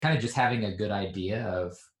kind of just having a good idea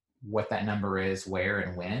of what that number is, where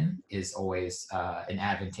and when is always an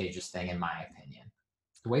advantageous thing, in my opinion.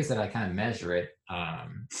 The ways that I kind of measure it, a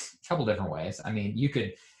couple different ways. I mean, you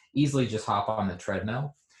could easily just hop on the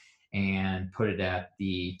treadmill and put it at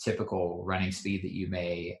the typical running speed that you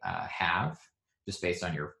may have, just based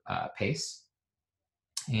on your pace.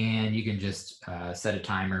 And you can just set a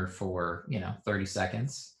timer for 30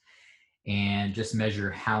 seconds and just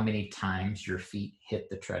measure how many times your feet hit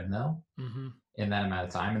the treadmill Mm-hmm. in that amount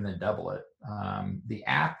of time, and then double it. The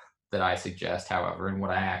app that I suggest, however, and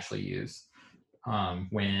what I actually use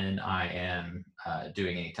when I am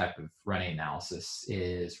doing any type of running analysis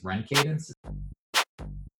is Run Cadence.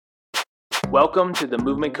 Welcome to the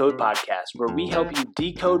Movement Code Podcast, where we help you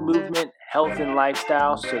decode movement, health, and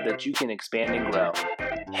lifestyle so that you can expand and grow.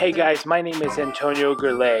 Hey guys, my name is Antonio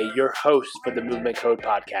Gerlay, your host for the Movement Code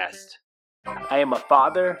Podcast. I am a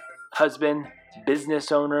father, husband,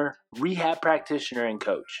 business owner, rehab practitioner, and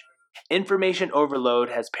coach. Information overload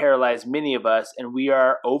has paralyzed many of us, and we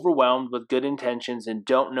are overwhelmed with good intentions and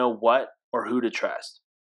don't know what or who to trust.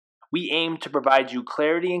 We aim to provide you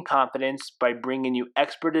clarity and confidence by bringing you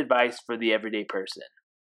expert advice for the everyday person.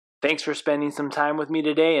 Thanks for spending some time with me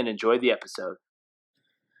today and enjoy the episode.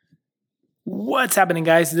 What's happening,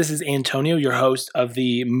 guys? This is Antonio, your host of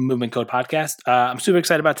the Movement Code Podcast. I'm super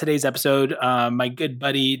excited about today's episode. My good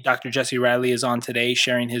buddy, Dr. Jesse Riley, is on today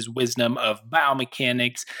sharing his wisdom of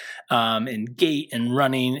biomechanics and gait and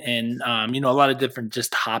running and, a lot of different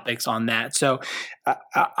just topics on that. So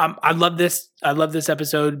I love this. I love this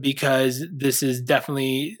episode because this is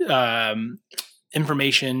definitely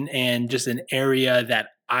information and just an area that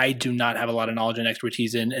I do not have a lot of knowledge and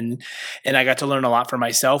expertise in, and I got to learn a lot for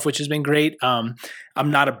myself, which has been great. I'm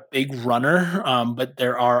not a big runner, but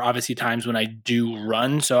there are obviously times when I do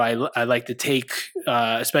run. So I like to take,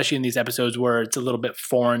 especially in these episodes where it's a little bit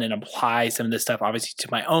foreign, and apply some of this stuff obviously to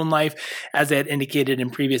my own life. As I had indicated in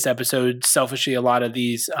previous episodes, selfishly, a lot of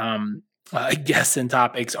these guests and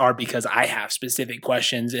topics are because I have specific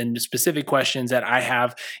questions, and specific questions that I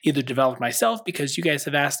have either developed myself because you guys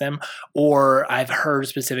have asked them, or I've heard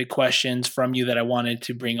specific questions from you that I wanted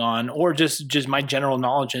to bring on, or just my general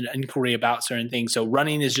knowledge and inquiry about certain things. So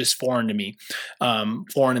running is just foreign to me,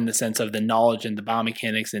 foreign in the sense of the knowledge and the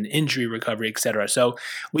biomechanics and injury recovery, etc. So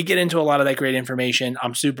we get into a lot of that great information.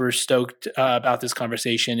 I'm super stoked about this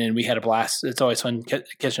conversation, and we had a blast. It's always fun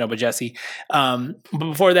catching up with Jesse. But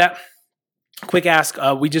before that, quick ask,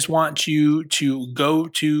 we just want you to go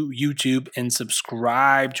to YouTube and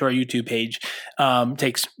subscribe to our YouTube page.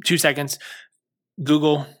 Takes 2 seconds.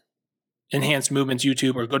 Google Enhanced Movements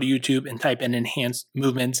YouTube, or go to YouTube and type in Enhanced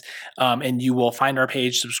Movements, and you will find our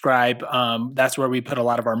page. Subscribe. That's where we put a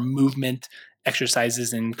lot of our movement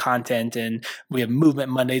exercises and content, and we have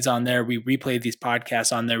Movement Mondays on there. We replay these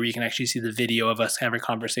podcasts on there where you can actually see the video of us having a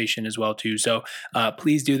conversation as well too. So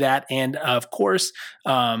please do that. And of course,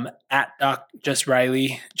 at Jesse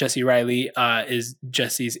Riley is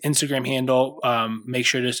Jesse's Instagram handle. Make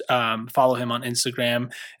sure to follow him on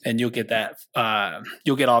Instagram, and you'll get that.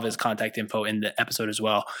 You'll get all of his contact info in the episode as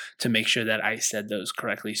well, to make sure that I said those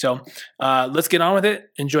correctly. So let's get on with it.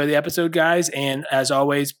 Enjoy the episode, guys. And as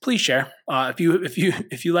always, please share.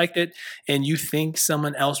 If you liked it and you think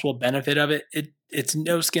someone else will benefit of it, it's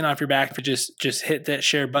no skin off your back for just hit that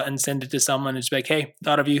share button, send it to someone, and just be like, hey,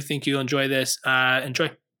 thought of you, think you'll enjoy this.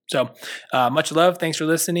 Enjoy. So much love. Thanks for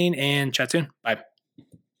listening, and chat soon. Bye.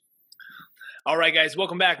 All right, guys,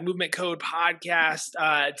 welcome back. Movement Code Podcast.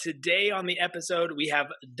 Today on the episode, we have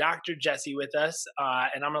Dr. Jesse with us,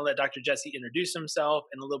 and I'm going to let Dr. Jesse introduce himself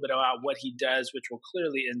and a little bit about what he does, which will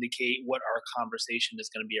clearly indicate what our conversation is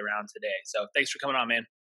going to be around today. So thanks for coming on, man.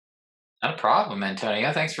 No problem,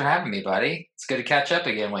 Antonio. Thanks for having me, buddy. It's good to catch up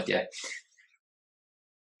again with you.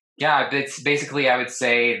 Yeah, it's basically, I would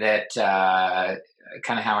say that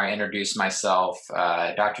kind of how I introduce myself,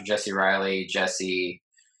 Dr. Jesse Riley, Jesse,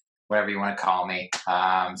 whatever you want to call me.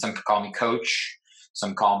 Some call me coach.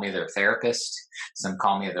 Some call me their therapist. Some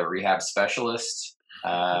call me the rehab specialist.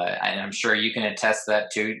 And I'm sure you can attest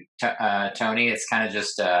that too, Tony. It's kind of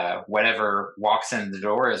just whatever walks in the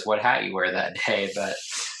door is what hat you wear that day. But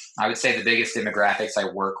I would say the biggest demographics I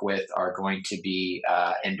work with are going to be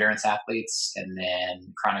endurance athletes and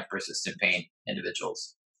then chronic persistent pain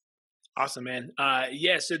individuals. Awesome, man.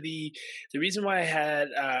 So the reason why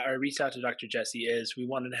I reached out to Dr. Jesse is we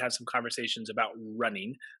wanted to have some conversations about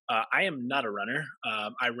running. I am not a runner.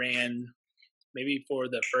 I ran maybe for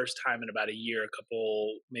the first time in about a year,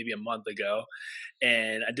 maybe a month ago.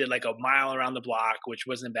 And I did like a mile around the block, which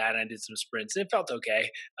wasn't bad. And I did some sprints. It felt okay.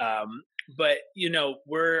 But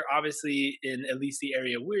we're obviously in at least the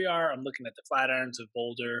area we are. I'm looking at the Flatirons of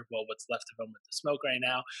Boulder. Well, what's left of them with the smoke right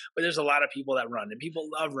now. But there's a lot of people that run, and people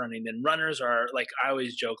love running. And runners are like, I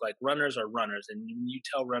always joke, like runners are runners. And when you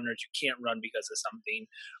tell runners you can't run because of something,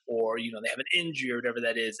 or they have an injury or whatever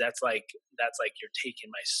that is, that's like you're taking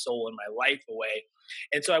my soul and my life away.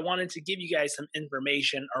 And so I wanted to give you guys some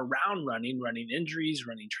information around running injuries,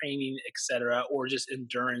 running training, etc., or just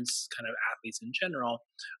endurance kind of athletes in general,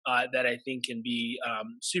 that I think can be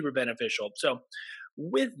super beneficial. So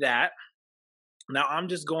with that, now I'm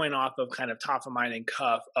just going off of kind of top of mind and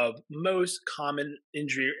cuff of most common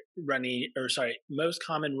running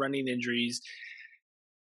injuries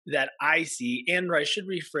that I see, and I should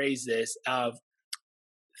rephrase this, of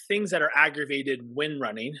things that are aggravated when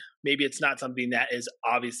running. Maybe it's not something that is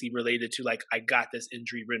obviously related to like I got this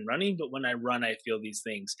injury when running, but when I run, I feel these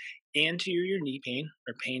things. Anterior knee pain,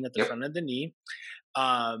 or pain at the front of the knee.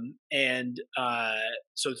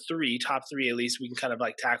 So top three at least, we can kind of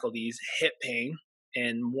like tackle these. Hip pain,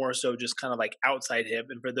 and more so just kind of like outside hip.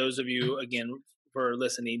 And for those of you, again, for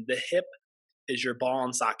listening, the hip is your ball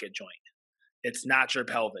and socket joint. It's not your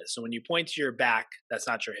pelvis. So when you point to your back, that's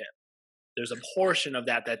not your hip. There's a portion of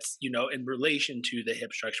that that's, in relation to the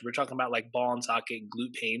hip structure. We're talking about like ball and socket,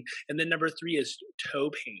 glute pain. And then number 3 is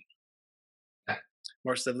toe pain.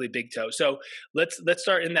 More specifically, big toe. So let's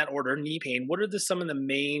start in that order. Knee pain. What are some of the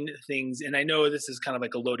main things? And I know this is kind of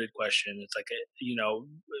like a loaded question. It's like,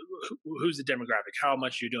 who's the demographic? How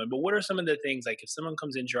much you're doing? But what are some of the things, like if someone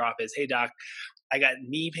comes into your office, hey doc, I got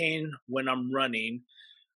knee pain when I'm running.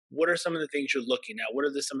 What are some of the things you're looking at? What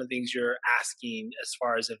are some of the things you're asking as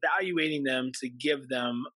far as evaluating them to give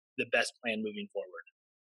them the best plan moving forward?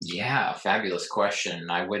 Yeah, fabulous question.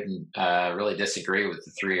 I wouldn't really disagree with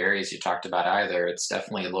the 3 areas you talked about either. It's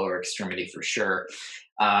definitely a lower extremity for sure.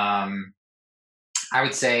 I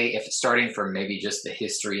would say if starting from maybe just the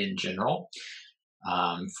history in general,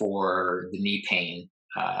 for the knee pain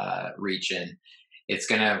region, it's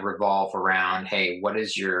going to revolve around, hey, what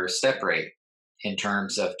is your step rate in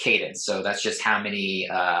terms of cadence? So that's just how many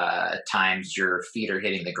times your feet are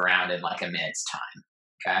hitting the ground in like a minute's time.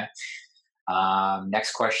 Okay.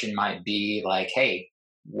 Next question might be like, hey,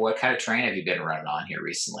 what kind of terrain have you been running on here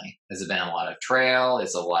recently? Has it been a lot of trail?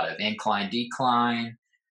 Is it a lot of incline, decline?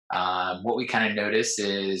 What we kind of notice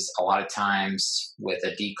is a lot of times with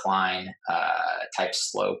a decline type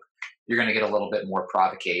slope, you're going to get a little bit more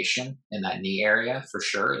provocation in that knee area for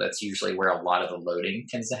sure. That's usually where a lot of the loading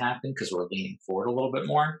tends to happen because we're leaning forward a little bit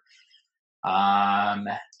more.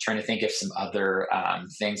 Trying to think of some other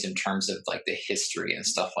things in terms of like the history and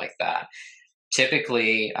stuff like that.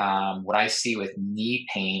 Typically, what I see with knee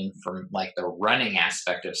pain from like the running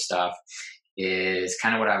aspect of stuff is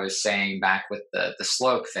kind of what I was saying back with the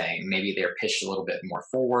slope thing. Maybe they're pitched a little bit more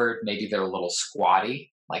forward. Maybe they're a little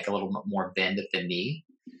squatty, like a little bit more bend at the knee.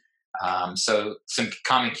 So some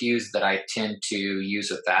common cues that I tend to use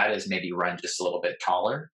with that is maybe run just a little bit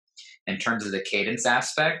taller. In terms of the cadence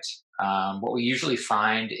aspect, what we usually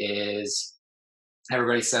find is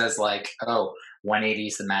everybody says like, oh, 180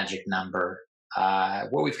 is the magic number.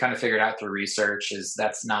 What we've kind of figured out through research is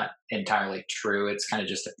that's not entirely true. It's kind of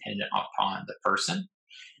just dependent upon the person.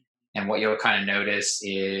 And what you'll kind of notice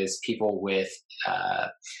is people with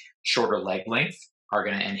shorter leg length are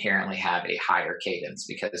going to inherently have a higher cadence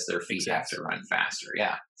because their feet have to run faster.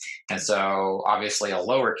 Yeah. And so obviously a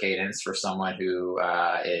lower cadence for someone who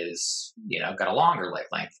is, got a longer leg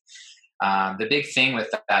length. The big thing with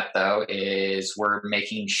that, though, is we're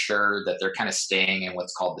making sure that they're kind of staying in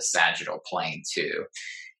what's called the sagittal plane, too.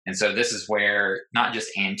 And so this is where not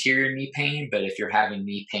just anterior knee pain, but if you're having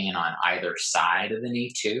knee pain on either side of the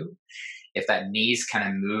knee, too, if that knee's kind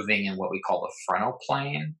of moving in what we call the frontal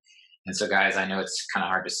plane. And so, guys, I know it's kind of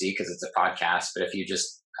hard to see because it's a podcast, but if you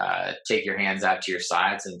just take your hands out to your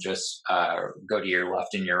sides and just go to your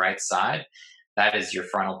left and your right side, that is your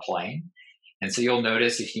frontal plane. And so you'll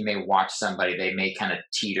notice if you may watch somebody, they may kind of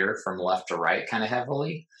teeter from left to right kind of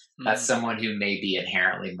heavily. Mm-hmm. That's someone who may be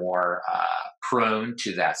inherently more prone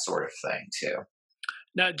to that sort of thing too.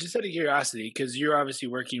 Now, just out of curiosity, because you're obviously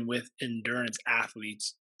working with endurance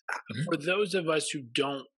athletes, mm-hmm. for those of us who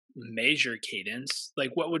don't measure cadence,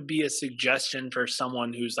 like what would be a suggestion for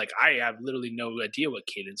someone who's like, I have literally no idea what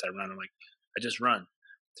cadence I run. I'm like, I just run.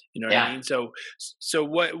 You know what I mean? So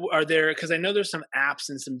what are there, because I know there's some apps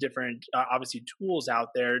and some different, obviously, tools out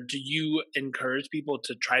there. Do you encourage people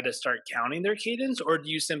to try to start counting their cadence, or do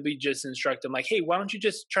you simply just instruct them like, hey, why don't you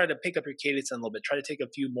just try to pick up your cadence a little bit, try to take a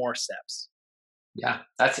few more steps? Yeah,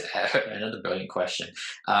 that's another brilliant question.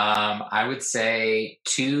 I would say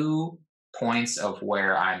 2 points of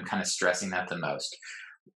where I'm kind of stressing that the most.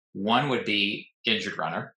 One would be injured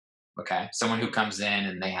runner. Okay. Someone who comes in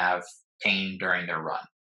and they have pain during their run,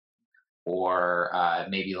 or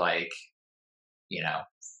maybe like,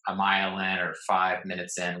 a mile in or 5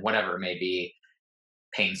 minutes in, whatever it may be,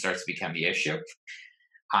 pain starts to become the issue.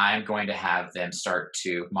 I'm going to have them start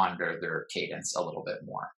to monitor their cadence a little bit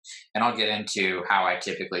more. And I'll get into how I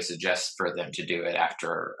typically suggest for them to do it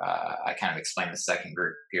after I kind of explain the second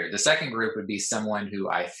group here. The second group would be someone who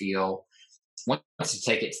I feel wants to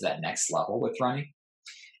take it to that next level with running.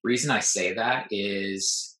 Reason I say that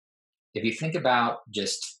is, if you think about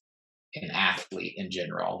just an athlete in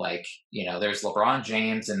general, like, there's LeBron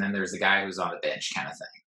James and then there's the guy who's on the bench kind of thing.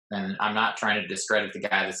 And I'm not trying to discredit the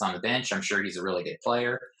guy that's on the bench. I'm sure he's a really good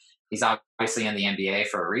player. He's obviously in the NBA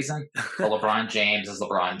for a reason. But LeBron James is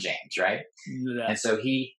LeBron James, right? Yeah. And so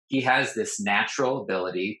he has this natural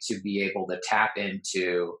ability to be able to tap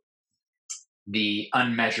into the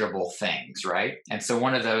unmeasurable things, right? And so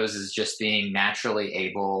one of those is just being naturally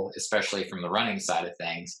able, especially from the running side of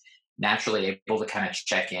things, naturally able to kind of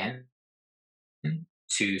check in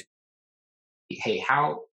to, hey,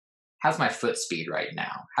 how's my foot speed right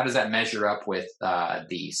now? How does that measure up with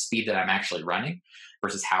the speed that I'm actually running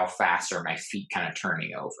versus how fast are my feet kind of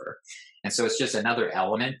turning over? And so it's just another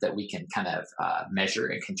element that we can kind of measure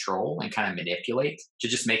and control and kind of manipulate to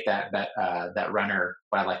just make that runner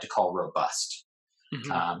what I like to call robust.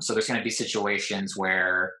 Mm-hmm. So there's going to be situations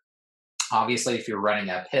where, obviously, if you're running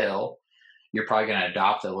uphill, you're probably going to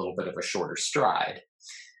adopt a little bit of a shorter stride.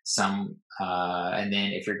 And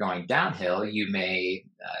then if you're going downhill, you may,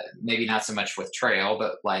 maybe not so much with trail,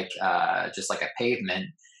 but just like a pavement,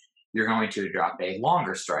 you're going to adopt a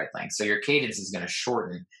longer stride length. So your cadence is going to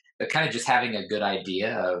shorten, but kind of just having a good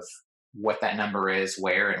idea of what that number is,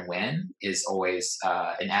 where and when, is always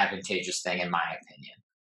an advantageous thing, in my opinion.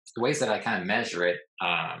 The ways that I kind of measure it,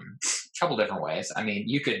 a couple different ways. I mean,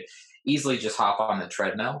 you could easily just hop on the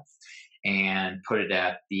treadmill and put it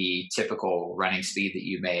at the typical running speed that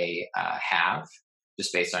you may have,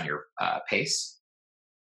 just based on your pace.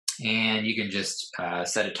 And you can just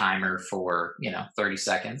set a timer for 30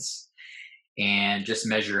 seconds and just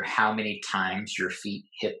measure how many times your feet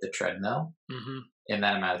hit the treadmill in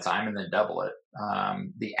that amount of time, and then double it.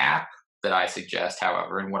 The app that I suggest,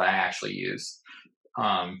 however, and what I actually use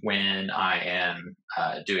when I am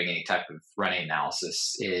doing any type of running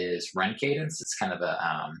analysis, is Run Cadence. It's kind of a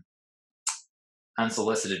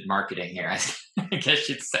unsolicited marketing here, I guess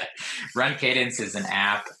you'd say. Run Cadence is an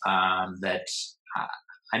app that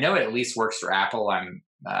I know it at least works for Apple. I'm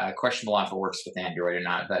questionable if it works with Android or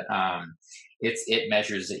not, but it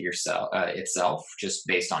measures it itself just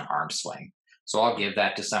based on arm swing. So I'll give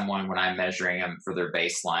that to someone when I'm measuring them for their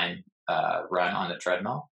baseline run on the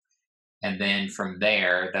treadmill. And then from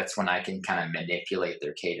there, that's when I can kind of manipulate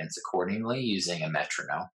their cadence accordingly using a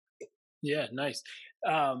metronome. Yeah, nice.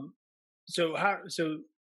 So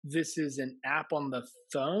this is an app on the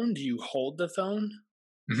phone? Do you hold the phone?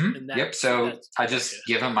 Mm-hmm. Yep. So I just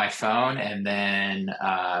give them my phone, and then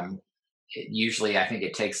usually I think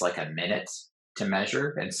it takes like a minute to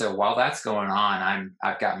measure. And so while that's going on,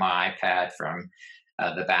 I've got my iPad from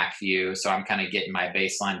the back view, so I'm kind of getting my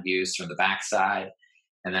baseline views from the back side,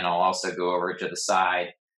 and then I'll also go over to the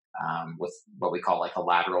side with what we call like a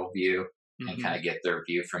lateral view, and kind of get their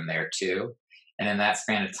view from there too. And in that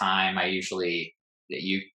span of time,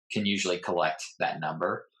 you can usually collect that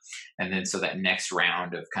number. And then so that next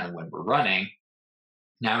round of kind of when we're running,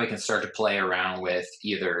 now we can start to play around with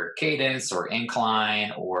either cadence or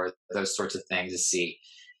incline or those sorts of things to see,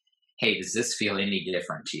 hey, does this feel any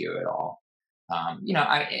different to you at all? And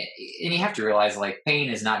you have to realize, like, pain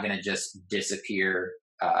is not going to just disappear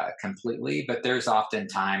completely, but there's often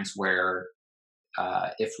times where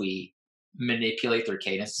if we manipulate their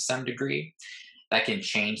cadence to some degree, that can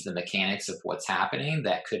change the mechanics of what's happening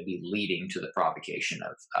that could be leading to the provocation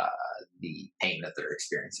of the pain that they're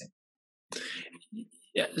experiencing.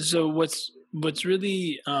 Yeah. So what's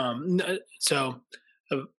really sorry,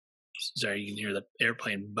 you can hear the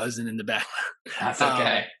airplane buzzing in the background. That's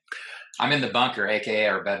okay. I'm in the bunker, aka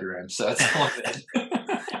our bedroom, so it's all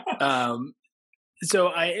good. So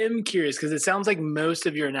I am curious, because it sounds like most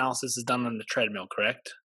of your analysis is done on the treadmill,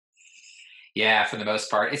 correct? Yeah, for the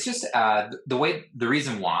most part. It's just the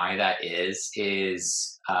reason why that is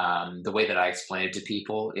the way that I explain it to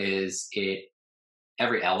people is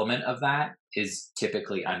every element of that is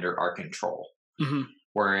typically under our control. Mm-hmm.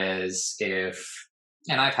 Whereas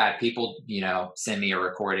and I've had people, send me a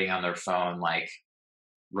recording on their phone, like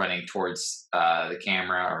running towards the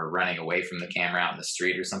camera or running away from the camera out in the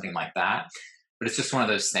street or something like that. But it's just one of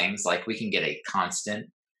those things, like we can get a constant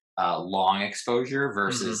long exposure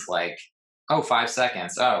versus like Oh, 5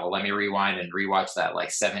 seconds. Oh, well, let me rewind and rewatch that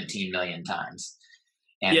like 17 million times.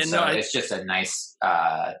 And Yeah, no, so it's just a nice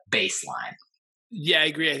baseline. yeah, I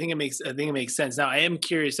agree. I think it makes sense. Now, I am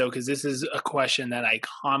curious though, because this is a question that I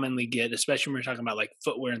commonly get, especially when we're talking about like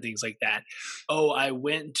footwear and things like that. Oh, I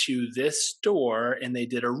went to this store and they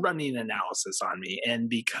did a running analysis on me, and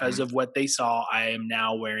because Mhm. of what they saw, I am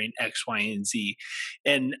now wearing X, Y, and Z.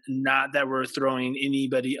 And not that we're throwing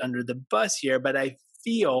anybody under the bus here, but I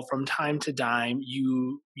feel from time to time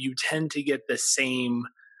you tend to get the same,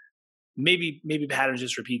 maybe patterns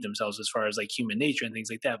just repeat themselves as far as like human nature and things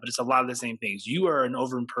like that, but it's a lot of the same things. You are an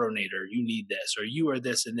overpronator, you need this, or you are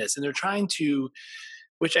this and this, and they're trying to,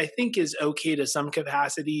 which I think is okay to some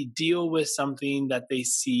capacity, deal with something that they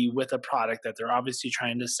see with a product that they're obviously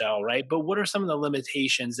trying to sell, right? But what are some of the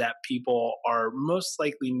limitations that people are most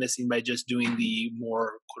likely missing by just doing the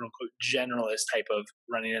more quote unquote generalist type of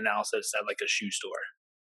running analysis at like a shoe store?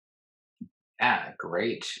 Yeah,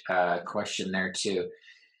 great question there too.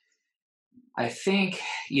 I think,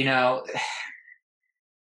 you know,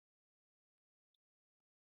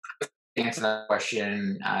 to answer that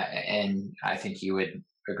question, and I think you would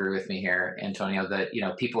agree with me here, Antonio, that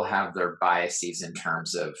people have their biases in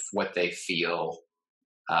terms of what they feel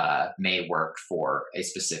may work for a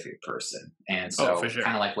specific person, and Oh, for so sure.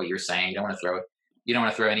 kind of like what you're saying, you don't want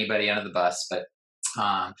to throw anybody under the bus, but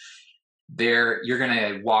um, you're going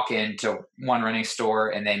to walk into one running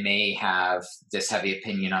store and they may have this heavy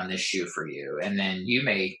opinion on this shoe for you, and then you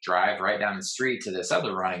may drive right down the street to this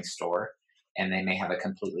other running store and they may have a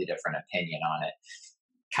completely different opinion on it.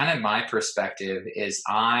 Kind of my perspective is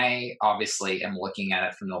I obviously am looking at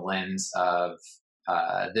it from the lens of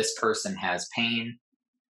this person has pain.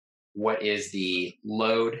 What is the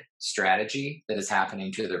load strategy that is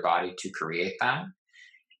happening to their body to create that?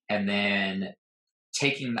 And then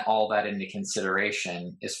taking all that into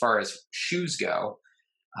consideration, as far as shoes go,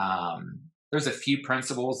 there's a few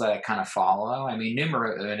principles that I kind of follow. I mean,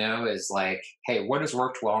 numero uno is like, hey, what has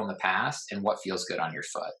worked well in the past and what feels good on your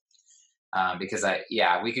foot? Because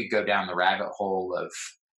we could go down the rabbit hole of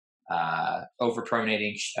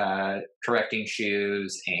overpronating, correcting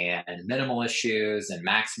shoes and minimalist shoes and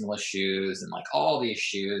maximalist shoes and like all these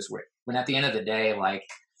shoes. When at the end of the day, like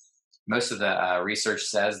most of the research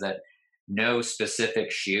says that no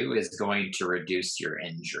specific shoe is going to reduce your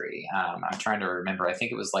injury. I'm trying to remember. I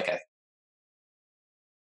think it was like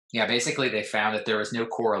basically they found that there was no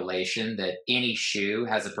correlation that any shoe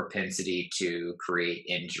has a propensity to create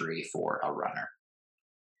injury for a runner.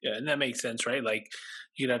 Yeah, and that makes sense, right? Like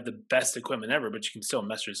you could have the best equipment ever, but you can still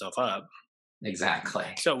mess yourself up. Exactly.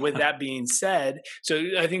 So with that being said, so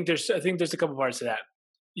I think there's a couple parts to that.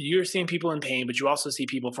 You're seeing people in pain, but you also see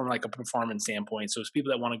people from like a performance standpoint. So it's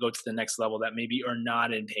people that want to go to the next level that maybe are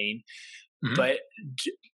not in pain. Mhm. But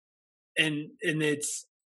and it's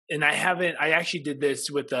and I haven't. I actually did this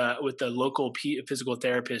with the local physical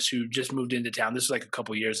therapist who just moved into town. This was like a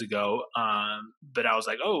couple years ago. But I was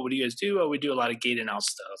like, "Oh, what do you guys do?" "Oh, we do a lot of gait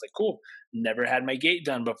analysis." I was like, "Cool." Never had my gait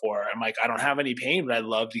done before. I'm like, I don't have any pain, but I'd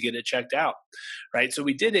love to get it checked out, right? So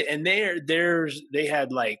we did it, and they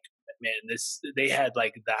had like, man, this they had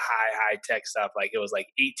like the high tech stuff. Like it was like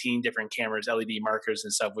 18 different cameras, LED markers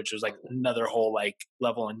and stuff, which was like another whole like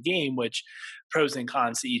level in game, which pros and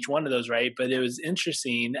cons to each one of those, right? But it was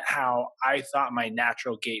interesting how I thought my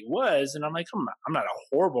natural gait was, and I'm like, I'm not a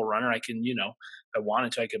horrible runner. I can, if I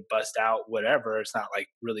wanted to, I could bust out whatever. It's not like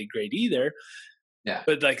really great either. Yeah.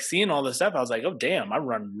 But like seeing all this stuff, I was like, oh damn, I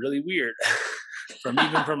run really weird. From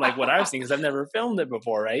even from like what I've seen, because I've never filmed it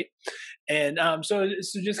before, right? And so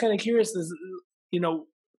just kind of curious, is you know,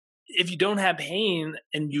 if you don't have pain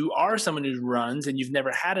and you are someone who runs and you've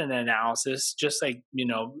never had an analysis, just like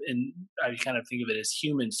and I kind of think of it as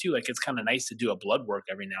humans too. Like it's kind of nice to do a blood work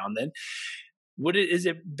every now and then. Is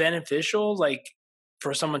it beneficial, like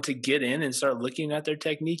for someone to get in and start looking at their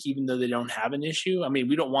technique, even though they don't have an issue? I mean,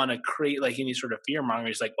 we don't want to create like any sort of fear mongering.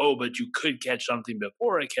 It's like, oh, but you could catch something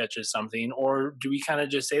before it catches something. Or do we kind of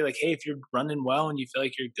just say like, hey, if you're running well and you feel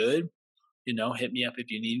like you're good, hit me up if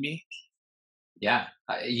you need me? Yeah.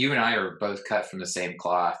 You and I are both cut from the same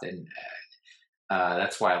cloth, and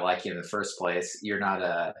that's why I like you in the first place. You're not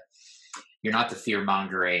the fear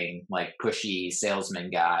mongering, like pushy salesman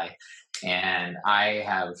guy. And I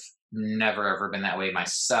have never ever been that way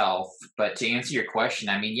myself. But to answer your question,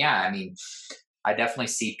 I definitely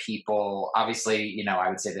see people, obviously, I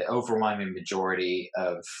would say the overwhelming majority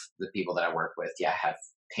of the people that I work with, have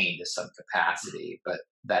pain to some capacity. But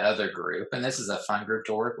that other group, and this is a fun group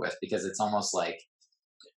to work with because it's almost like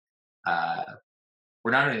uh,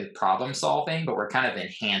 we're not only problem solving, but we're kind of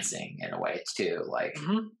enhancing in a way too. Like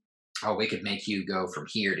Hmm. oh, we could make you go from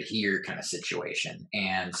here to here kind of situation.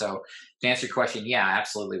 And so to answer your question, yeah, I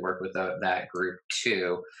absolutely work with that group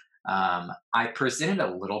too. I present it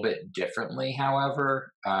a little bit differently,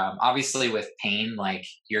 however. Obviously, with pain, like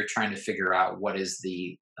you're trying to figure out what is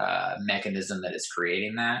the mechanism that is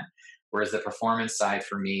creating that. Whereas the performance side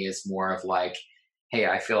for me is more of like, hey,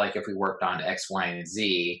 I feel like if we worked on X, Y, and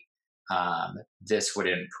Z, this would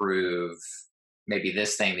improve maybe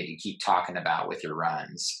this thing that you keep talking about with your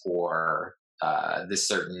runs, or this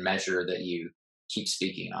certain measure that you keep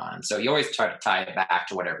speaking on. So you always try to tie it back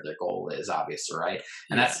to whatever their goal is, obviously, right?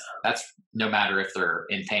 And Yeah. that's no matter if they're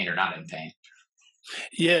in pain or not in pain.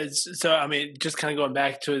 Yeah. So, I mean, just kind of going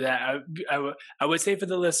back to that, I would say for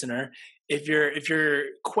the listener, if you're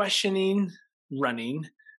questioning running,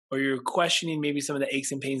 or you're questioning maybe some of the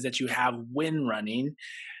aches and pains that you have when running,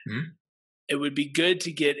 Mhm. it would be good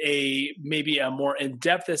to get maybe a more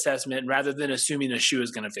in-depth assessment rather than assuming a shoe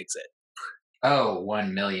is going to fix it. Oh,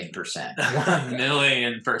 1,000,000%.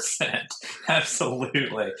 1,000,000%.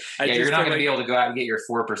 Absolutely. I Yeah, you're just not feel going to be like able to go out and get your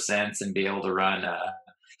 4% and be able to run a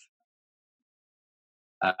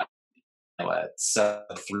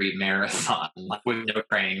sub 3 marathon with no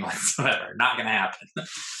training whatsoever. Not going to happen.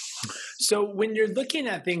 so when you're looking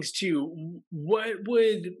at things too,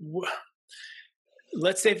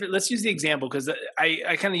 let's say let's use the example, because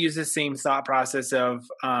I kind of use the same thought process of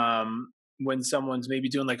when someone's maybe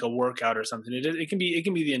doing like a workout or something. It can be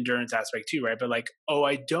the endurance aspect too, right? But like, oh,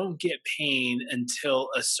 I don't get pain until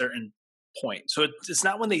a certain point. So it's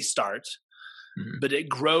not when they start, Mhm. but it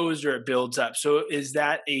grows or it builds up. So is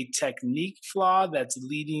that a technique flaw that's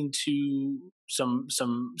leading to some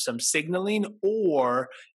signaling, or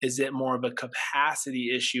is it more of a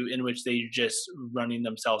capacity issue in which they're just running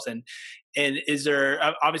themselves? And is there,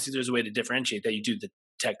 obviously there's a way to differentiate that, you do the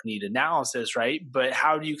technique analysis, right? But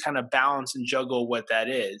how do you kind of balance and juggle what that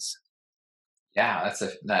is? Yeah,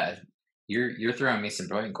 you're throwing me some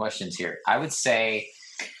brilliant questions here. I would say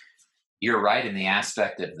you're right in the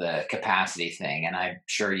aspect of the capacity thing, and I'm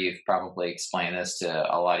sure you've probably explained this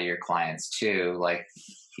to a lot of your clients too. Like,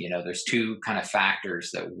 there's two kind of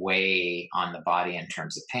factors that weigh on the body in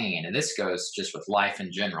terms of pain, and this goes just with life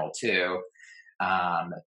in general too.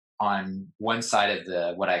 Um, on one side of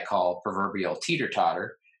the what I call proverbial teeter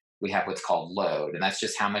totter, we have what's called load, and that's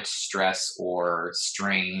just how much stress or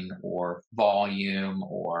strain or volume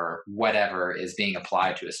or whatever is being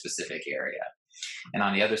applied to a specific area. And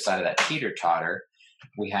on the other side of that teeter totter,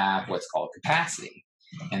 we have what's called capacity.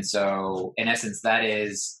 And so, in essence, that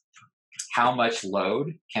is how much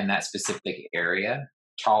load can that specific area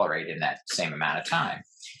tolerate in that same amount of time.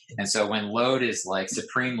 And so, when load is like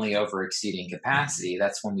supremely over exceeding capacity,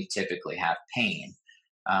 that's when we typically have pain.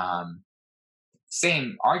 Um,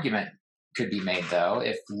 Same argument could be made though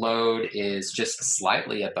if load is just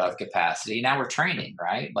slightly above capacity. Now we're training,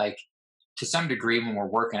 right? Like, to some degree, when we're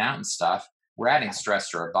working out and stuff, we're adding stress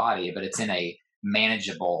to our body, but it's in a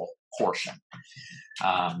manageable portion.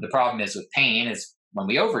 The problem is with pain is when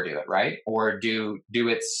we overdo it, right? Or do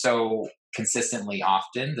it so consistently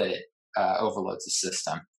often that it overloads the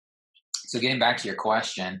system. So getting back to your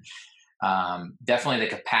question, definitely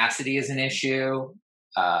the capacity is an issue.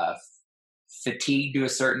 Uh, Fatigue to a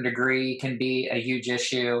certain degree can be a huge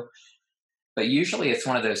issue. But usually it's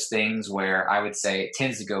one of those things where I would say it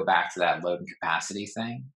tends to go back to that load and capacity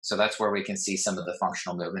thing. So that's where we can see some of the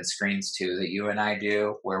functional movement screens too that you and I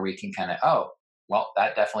do, where we can kind of, oh, well,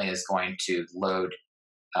 that definitely is going to load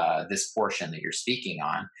this portion that you're speaking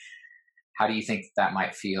on. How do you think that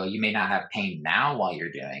might feel? You may not have pain now while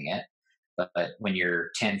you're doing it, but when you're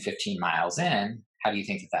 10, 15 miles in, how do you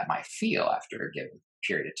think that might feel after a given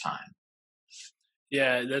period of time?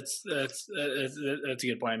 Yeah, that's a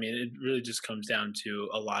good point. I mean, it really just comes down to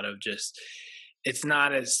a lot of just, it's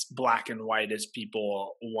not as black and white as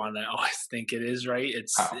people want to always think it is, right?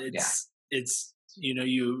 It's Oh, yeah. it's it's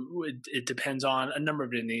it depends on a number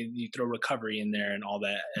of it. And you throw recovery in there and all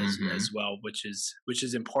that as Hmm. well, which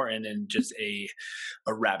is important, and just a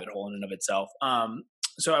rabbit hole in and of itself.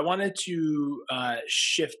 So I wanted to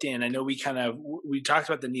shift in. I know we talked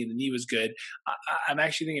about the knee. The knee was good. I'm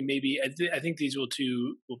actually thinking maybe I think these will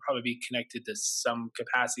probably be connected to some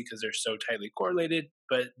capacity because they're so tightly correlated.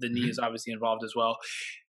 But the knee is Hmm. obviously involved as well.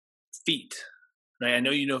 Feet, right? I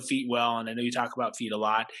know you know feet well, and I know you talk about feet a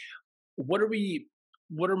lot. What are we?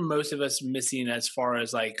 What are most of us missing as far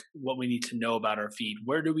as like what we need to know about our feet?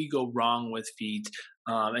 Where do we go wrong with feet?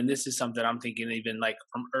 And this is something I'm thinking even like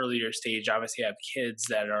from earlier stage. Obviously, I have kids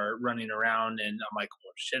that are running around, and I'm like,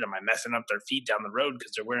 well, shit, am I messing up their feet down the road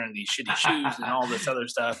because they're wearing these shitty shoes and all this other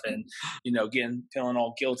stuff, and getting feeling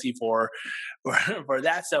all guilty for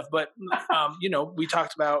that stuff. But we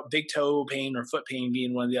talked about big toe pain or foot pain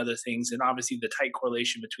being one of the other things, and obviously the tight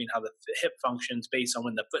correlation between how the hip functions based on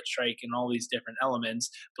when the foot strike and all these different elements.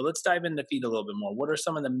 But let's dive into feet a little bit more. What are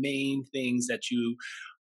some of the main things that you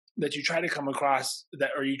try to come across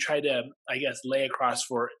that, or you try to, I guess, lay across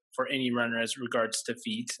for any runner as regards to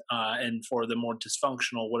feet, and for the more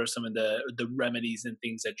dysfunctional, what are some of the remedies and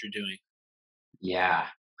things that you're doing? Yeah,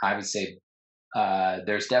 I would say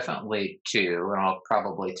there's definitely two, and I'll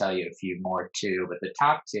probably tell you a few more too. But the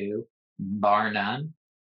top two, bar none,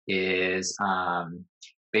 is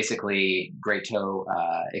basically great toe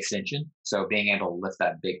extension. So being able to lift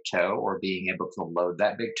that big toe or being able to load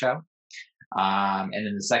that big toe. And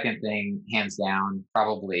then the second thing, hands down,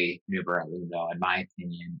 probably numero uno, in my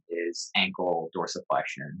opinion, is ankle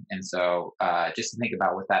dorsiflexion. And so, just to think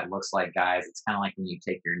about what that looks like, guys, it's kind of like when you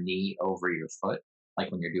take your knee over your foot,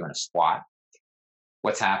 like when you're doing a squat.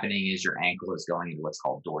 What's happening is your ankle is going into what's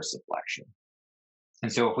called dorsiflexion.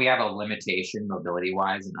 And so, if we have a limitation mobility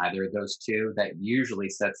wise in either of those two, that usually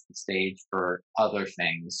sets the stage for other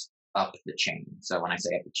things up the chain. So, when I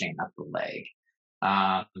say up the chain, up the leg.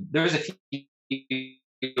 There's a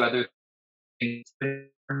few other things,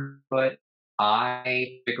 but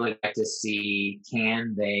I typically like to see,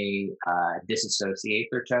 can they disassociate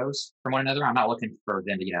their toes from one another. I'm not looking for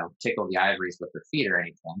them to tickle the ivories with their feet or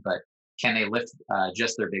anything, but can they lift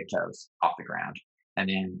just their big toes off the ground? And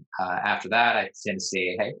then after that, I tend to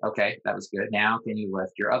say, hey, okay, that was good. Now can you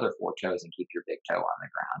lift your other four toes and keep your big toe on the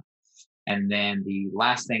ground? And then the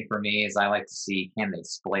last thing for me is I like to see, can they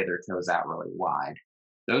splay their toes out really wide?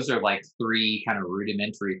 Those are like three kind of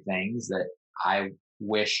rudimentary things that I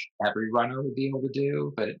wish every runner would be able to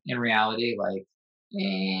do. But in reality, like,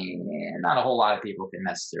 not a whole lot of people can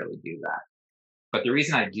necessarily do that. But the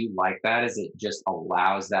reason I do like that is it just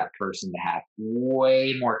allows that person to have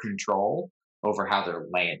way more control over how they're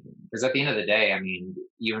landing. Because at the end of the day, I mean,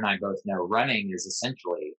 you and I both know running is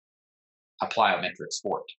essentially a plyometric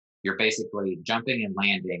sport. You're basically jumping and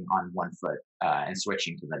landing on one foot and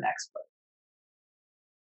switching to the next foot.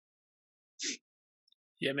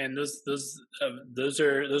 Yeah, man, those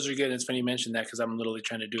are good. It's funny you mentioned that because I'm literally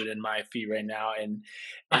trying to do it in my feet right now, and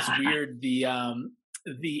it's weird.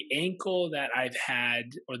 The ankle that I've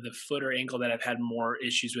had, or the foot or ankle that I've had more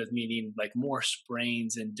issues with, meaning like more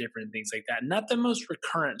sprains and different things like that. Not the most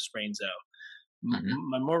recurrent sprains though. Hmm.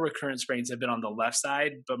 My more recurrent sprains have been on the left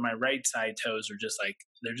side, but my right side toes are just like,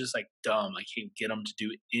 they're just like dumb. I can't get them to do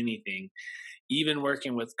anything. Even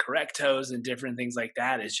working with correct toes and different things like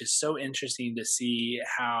that, it's just so interesting to see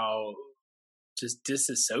how just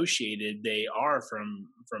disassociated they are from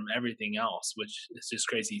everything else, which is just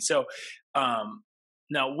crazy. So, um,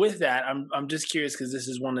 now with that, I'm just curious because this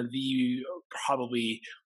is one of the probably,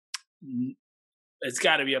 it's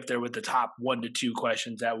got to be up there with the top 1 to 2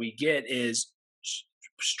 questions that we get is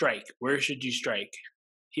strike. Where should you strike?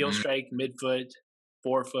 Heel strike, midfoot,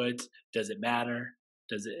 forefoot? Does it matter?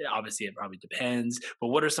 Does it, obviously it probably depends, but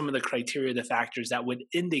what are some of the criteria, the factors that would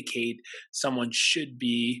indicate someone should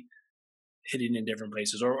be hitting in different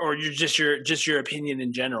places, or your opinion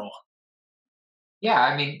in general? Yeah,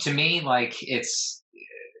 I mean, to me, like it's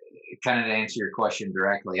kind of to answer your question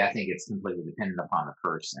directly. I think it's completely dependent upon the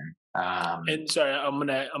person. And sorry, I'm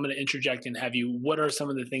gonna interject and have you. What are some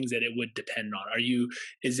of the things that it would depend on? Are you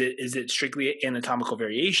is it strictly anatomical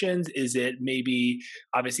variations? Is it maybe,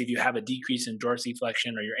 obviously if you have a decrease in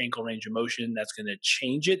dorsiflexion or your ankle range of motion, that's going to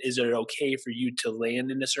change it? Is it okay for you to land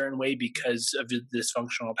in a certain way because of the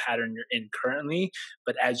dysfunctional pattern you're in currently?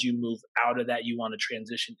 But as you move out of that, you want to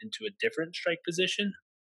transition into a different strike position?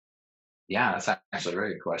 Yeah, that's actually a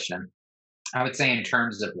very good question. I would say in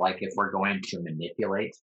terms of like if we're going to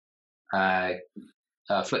manipulate uh,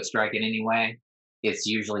 a foot strike in any way, it's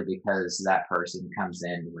usually because that person comes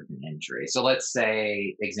in with an injury. So let's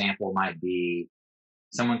say example might be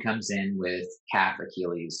someone comes in with calf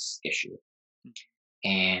Achilles issue,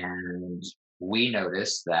 and we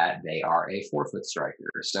notice that they are a forefoot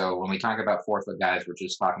striker. So when we talk about forefoot guys, we're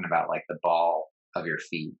just talking about like the ball of your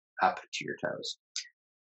feet up to your toes.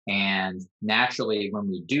 And naturally, when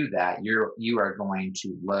we do that, you are going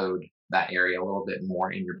to load that area a little bit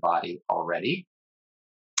more in your body already.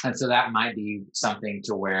 And so that might be something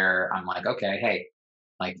to where I'm like, okay, hey,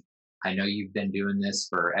 like I know you've been doing this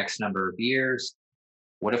for X number of years.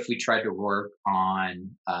 What if we tried to work on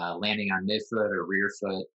landing on midfoot or rear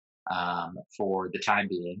foot for the time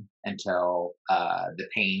being until the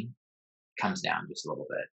pain comes down just a little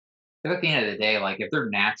bit. But at the end of the day, like if they're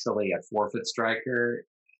naturally a forefoot striker,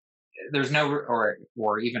 there's no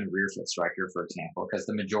or even rear foot striker, for example, because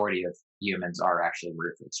the majority of humans are actually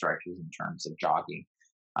rear foot strikers in terms of jogging.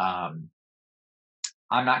 Um,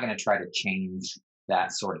 I'm not going to try to change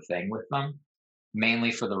that sort of thing with them,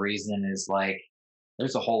 mainly for the reason is like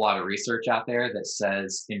there's a whole lot of research out there that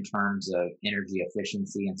says in terms of energy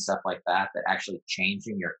efficiency and stuff like that, that actually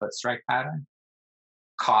changing your foot strike pattern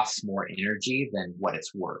costs more energy than what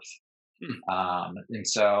it's worth. And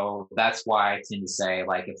so that's why I tend to say,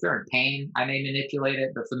 like, if they're in pain, I may manipulate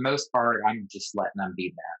it, but for the most part, I'm just letting them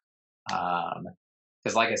be them.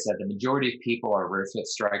 Because, like I said, the majority of people are rear foot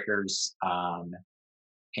strikers,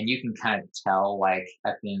 and you can kind of tell, like,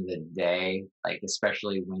 at the end of the day, like,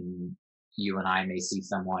 especially when you and I may see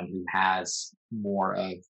someone who has more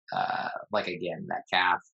of, like, again, that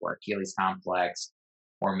calf or Achilles complex,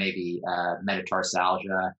 or maybe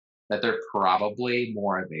metatarsalgia, that they're probably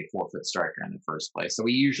more of a forefoot striker in the first place. So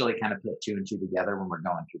we usually kind of put two and two together when we're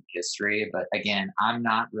going through history. But again, I'm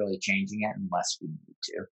not really changing it unless we need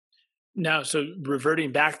to. Now, so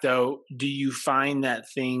reverting back though, do you find that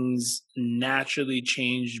things naturally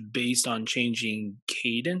change based on changing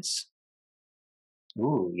cadence?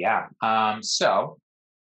 Ooh, yeah. So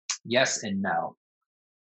yes and no.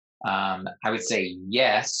 I would say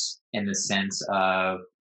yes in the sense of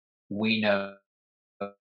we know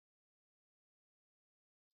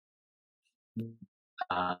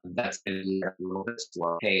that's going to be a little bit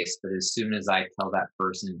slow pace. But as soon as I tell that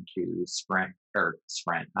person to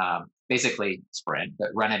basically sprint, but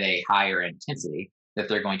run at a higher intensity, that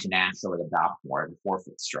they're going to naturally adopt more of the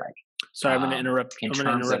forefoot strike. Sorry, I'm going to interrupt. In I'm going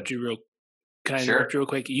to terms of interrupt you real. Can I interrupt sure, you real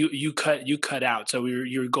quick? You cut out. So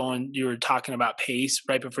you were talking about pace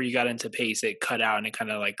right before you got into pace. It cut out and it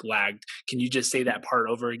kind of like lagged. Can you just say that part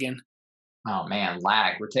over again? oh man,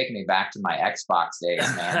 lag. We're taking me back to my Xbox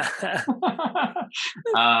days, man.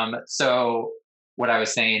 So what I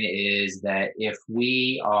was saying is that if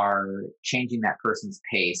we are changing that person's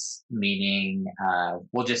pace, meaning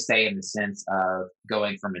we'll just say in the sense of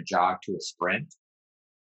going from a jog to a sprint,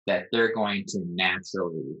 that they're going to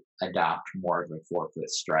naturally adopt more of a forefoot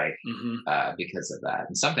strike Hmm. because of that.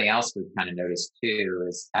 And something else we've kind of noticed too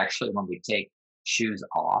is actually when we take shoes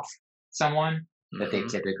off someone, that they Hmm.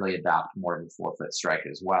 typically adopt more of a forefoot strike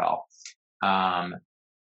as well. Um,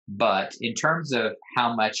 but in terms of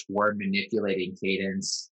how much we're manipulating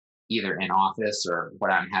cadence, either in office or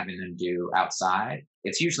what I'm having them do outside,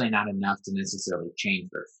 it's usually not enough to necessarily change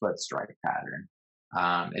their foot strike pattern.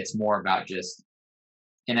 It's more about just,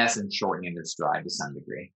 in essence, shortening their stride to some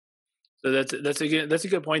degree. So that's a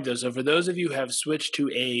good point though. So for those of you who have switched to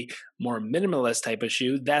a more minimalist type of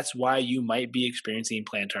shoe, that's why you might be experiencing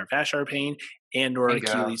plantar fasciitis pain and or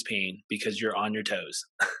Bingo. Achilles pain because you're on your toes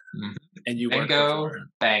Mhm. and you weren't Bingo. before.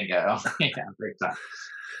 Bango. Yeah, great time.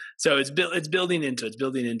 So it's building into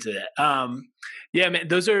that. Yeah, man,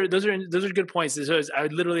 those are good points. I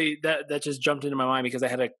literally that just jumped into my mind because I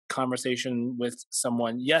had a conversation with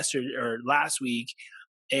someone yesterday or last week,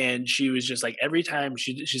 and she was just like, every time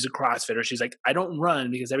she's a CrossFitter, she's like, I don't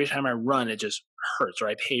run because every time I run, it just hurts, or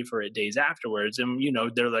I pay for it days afterwards. And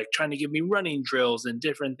they're like trying to give me running drills and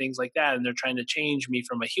different things like that, and they're trying to change me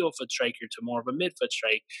from a heel foot striker to more of a midfoot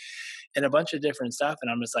strike, and a bunch of different stuff. And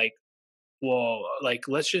I'm just like, well, like,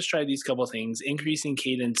 let's just try these couple things. Increasing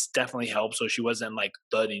cadence definitely helps. So she wasn't like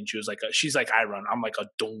thudding. She's like, I run. I'm like a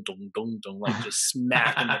dong, dong, dong, dong, like just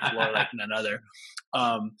smacking the floor like none other.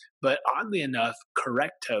 But oddly enough,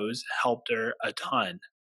 correct toes helped her a ton.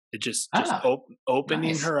 It just Ah,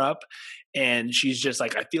 opening nice. her up, and she's just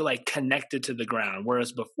like, I feel like connected to the ground.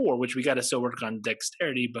 Whereas before, which we got to still work on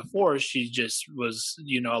dexterity. Before she just was,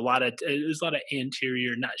 it was a lot of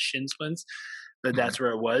anterior, not shin splints, but Mhm. that's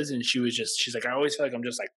where it was. And she's like, I always feel like I'm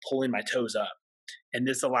just like pulling my toes up. And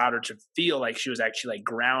this allowed her to feel like she was actually like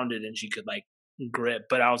grounded and she could like grip.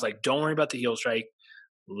 But I was like, don't worry about the heel strike.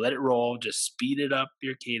 Let it roll. Just speed it up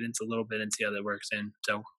your cadence a little bit and see how that works in.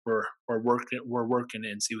 So we're working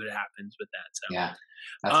it and see what happens with that. Yeah, So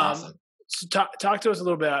that's awesome. so talk to us a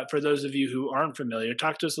little bit for those of you who aren't familiar.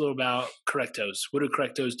 Talk to us a little about correctos. What do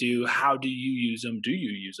correctos do? How do you use them? Do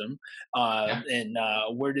you use them? Yeah. And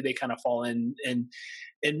where do they kind of fall in? And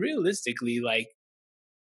realistically, like,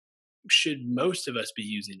 should most of us be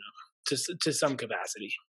using them to some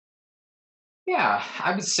capacity? Yeah,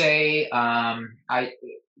 I would say I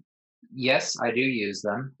yes, I do use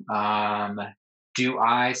them. Do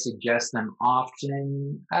I suggest them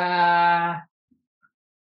often? I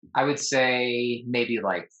would say maybe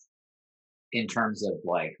like in terms of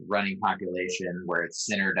like running population where it's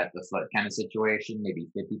centered at the foot kind of situation, maybe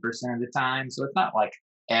 50% of the time. So it's not like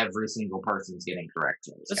every single person's getting correct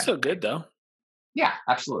toes That's kind of so thing. good though. Yeah,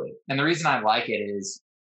 absolutely. And the reason I like it is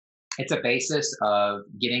it's a basis of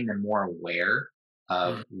getting them more aware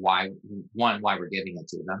of Mm. why, one, why we're giving it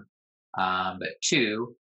to them, but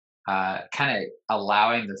two, kind of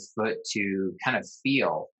allowing the foot to kind of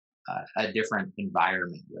feel a different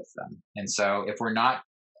environment with them. And so if we're not,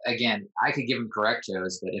 again, I could give them correct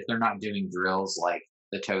toes, but if they're not doing drills like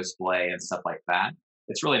the toe splay and stuff like that,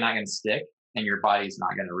 it's really not going to stick, and your body's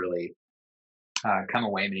not going to really come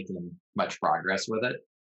away making much progress with it.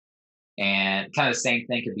 And kind of the same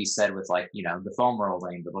thing could be said with, like, the foam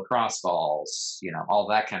rolling, the lacrosse balls, all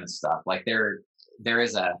that kind of stuff. Like there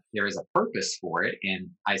is a purpose for it, and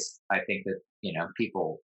I think that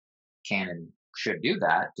people can and should do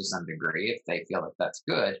that to some degree if they feel that that's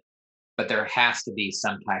good. But there has to be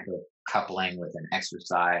some type of coupling with an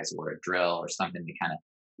exercise or a drill or something to kind of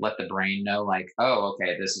let the brain know, like, oh,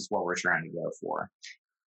 okay, this is what we're trying to go for.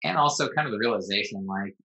 And also kind of the realization,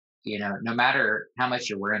 like, no matter how much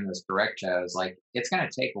you're wearing those correct toes, like, it's going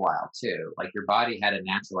to take a while too. Like, your body had a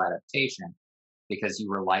natural adaptation because you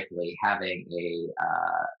were likely having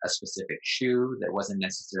a specific shoe that wasn't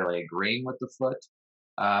necessarily agreeing with the foot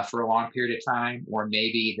for a long period of time, or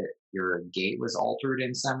maybe that your gait was altered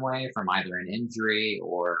in some way from either an injury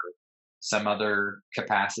or some other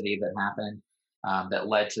capacity that happened that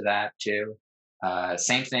led to that too.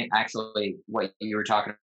 Same thing, actually, what you were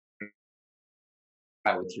talking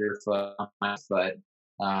with your foot, my foot.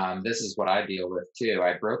 This is what I deal with too.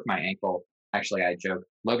 I broke my ankle. Actually, I joke.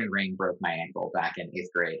 Logan Ring broke my ankle back in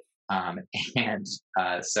 8th grade, and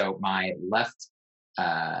so my left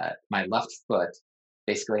foot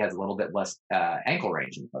basically has a little bit less ankle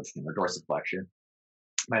range of motion or dorsiflexion,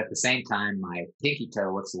 but at the same time, my pinky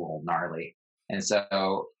toe looks a little gnarly, and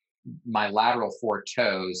so my lateral four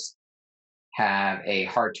toes have a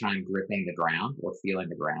hard time gripping the ground or feeling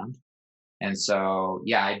the ground. And so,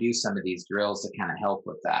 yeah, I do some of these drills to kind of help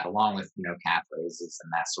with that, along with, calf raises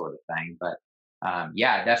and that sort of thing. But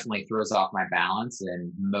yeah, it definitely throws off my balance,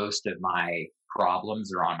 and most of my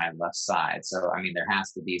problems are on my left side. So, I mean, there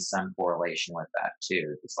has to be some correlation with that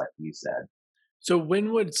too, just like you said. So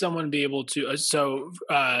when would someone be able to?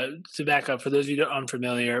 To back up, for those of you that are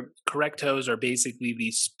unfamiliar, correct toes are basically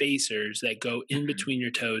these spacers that go in Mhm. between your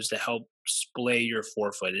toes to help splay your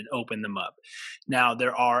forefoot and open them up. Now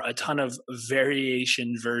there are a ton of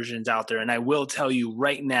variation versions out there, and I will tell you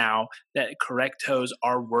right now that correct toes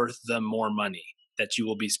are worth the more money that you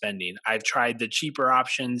will be spending. I've tried the cheaper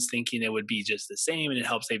options thinking it would be just the same and it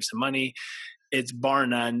helps save some money. It's bar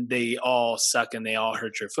none. They all suck and they all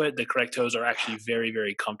hurt your foot. The correct toes are actually very,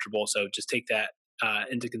 very comfortable. So just take that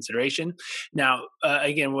into consideration. Now,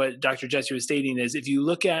 again, what Dr. Jesse was stating is if you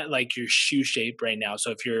look at like your shoe shape right now,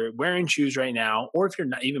 so if you're wearing shoes right now, or if you're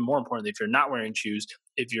not, even more importantly, if you're not wearing shoes,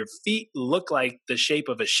 if your feet look like the shape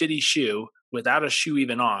of a shitty shoe without a shoe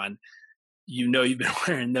even on, you've been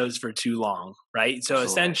wearing those for too long, right? So Absolutely.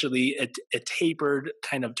 essentially, a tapered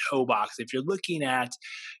kind of toe box. If you're looking at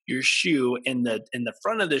your shoe, in the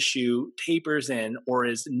front of the shoe tapers in or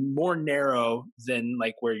is more narrow than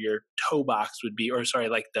like where your toe box would be, or sorry,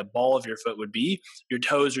 like the ball of your foot would be, your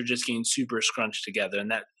toes are just getting super scrunched together,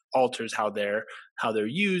 and that alters how they're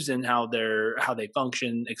used and how they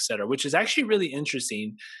function, etc. Which is actually really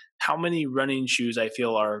interesting. How many running shoes I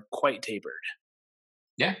feel are quite tapered.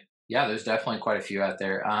 Yeah. Yeah, there's definitely quite a few out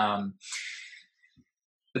there.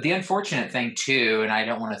 But the unfortunate thing too, and I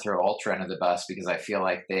don't want to throw Ultra under the bus because I feel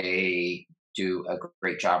like they do a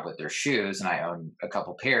great job with their shoes, and I own a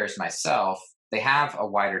couple pairs myself. They have a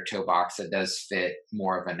wider toe box that does fit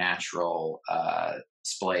more of a natural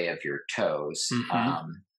splay of your toes.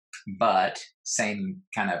 Hmm. But same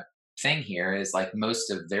kind of thing here is, like, most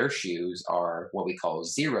of their shoes are what we call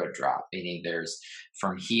zero drop, meaning there's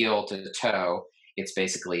from heel to toe. It's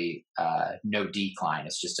basically no decline.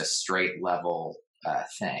 It's just a straight level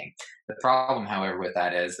thing. The problem, however, with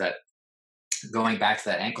that is that, going back to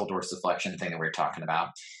that ankle dorsiflexion thing that we were talking about,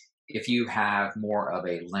 if you have more of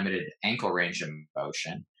a limited ankle range of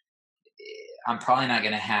motion, I'm probably not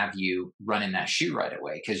going to have you run in that shoe right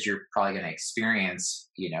away because you're probably going to experience,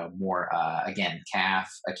 more, again,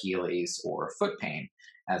 calf, Achilles, or foot pain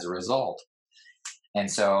as a result. And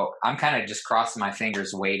so I'm kind of just crossing my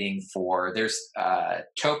fingers, waiting for. There's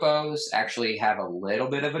Topos actually have a little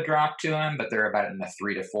bit of a drop to them, but they're about in the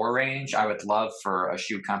 3 to 4 range. I would love for a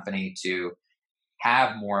shoe company to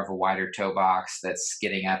have more of a wider toe box that's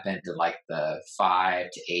getting up into like the 5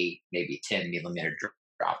 to 8, maybe 10 millimeter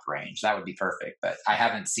drop range. That would be perfect, but I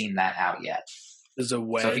haven't seen that out yet. There's a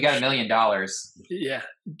So if you got $1 wedge. million, Yeah.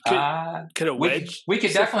 Could uh, could a we could wedge we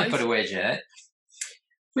could definitely put suffice? a wedge in it.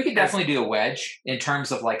 We could definitely do a wedge in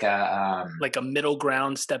terms of like a middle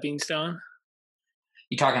ground stepping stone.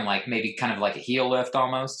 You talking like maybe kind of like a heel lift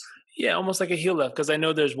almost? Yeah, almost like a heel lift, because I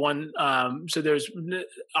know there's one. So there's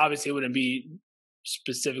obviously it wouldn't be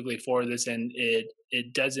specifically for this, and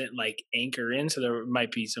it doesn't like anchor in, so there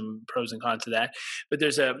might be some pros and cons to that. But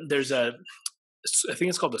there's a I think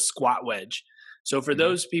it's called the squat wedge. So for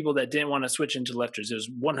those people that didn't want to switch into lifters, it was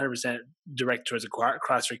 100% direct towards the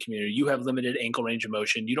CrossFit community. You have limited ankle range of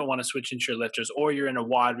motion. You don't want to switch into your lifters, or you're in a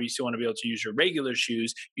WOD where you still want to be able to use your regular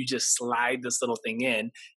shoes. You just slide this little thing in,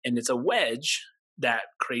 and it's a wedge that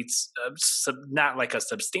creates not like a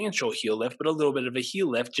substantial heel lift, but a little bit of a heel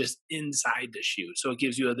lift just inside the shoe. So it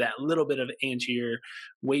gives you that little bit of anterior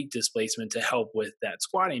weight displacement to help with that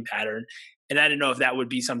squatting pattern. And I don't know if that would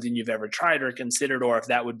be something you've ever tried or considered, or if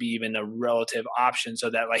that would be even a relative option.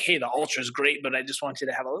 So that like, hey, the Ultra is great, but I just want you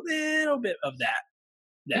to have a little bit of that.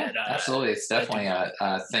 Yeah, absolutely. It's definitely a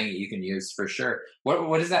thing that you can use for sure.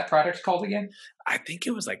 What is that product called again? I think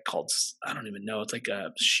it was like called, I don't even know. It's like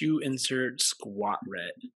a shoe insert squat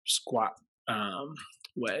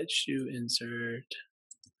wedge, shoe insert.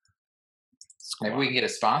 Maybe we can get a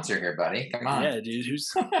sponsor here, buddy. Come on. Yeah, dude.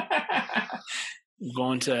 We're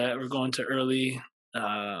going to early.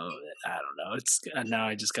 I don't know. It's now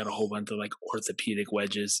I just got a whole bunch of like orthopedic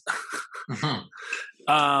wedges.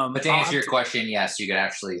 But to answer your question, yes, you could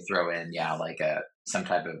actually throw in like some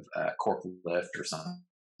type of cork lift or something.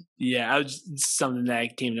 Yeah, something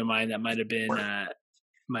that came to mind that might have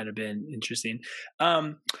been interesting.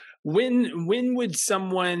 When would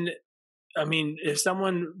someone? I mean, if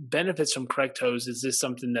someone benefits from correct toes, is this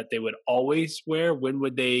something that they would always wear? When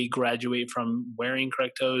would they graduate from wearing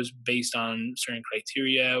correct toes based on certain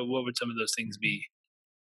criteria? What would some of those things be?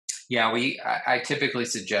 Yeah, I typically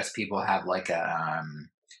suggest people have like a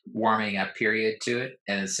warming up period to it,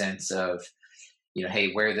 in the sense of,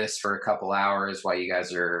 hey, wear this for a couple hours while you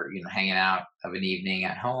guys are, hanging out of an evening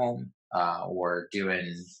at home, or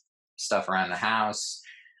doing stuff around the house.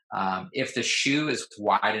 If the shoe is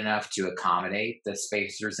wide enough to accommodate the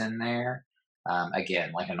spacers in there,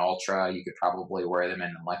 again, like an Ultra, you could probably wear them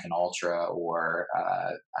in like an Ultra, or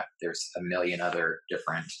there's a million other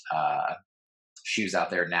different shoes out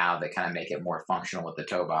there now that kind of make it more functional with the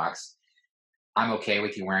toe box. I'm okay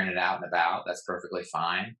with you wearing it out and about. That's perfectly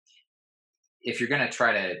fine. If you're going to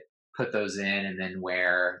try to put those in and then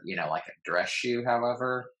wear, like a dress shoe,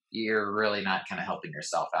 however, you're really not kind of helping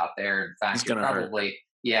yourself out there. In fact, you're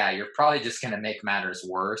probably just going to make matters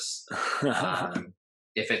worse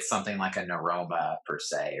if it's something like a Neuroma per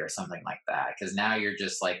se, or something like that, because now you're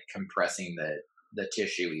just like compressing the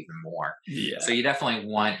tissue even more. Yeah. So you definitely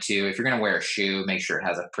want to, if you're going to wear a shoe, make sure it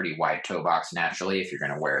has a pretty wide toe box naturally, if you're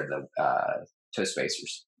going to wear the toe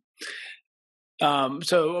spacers.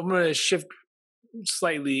 So I'm going to shift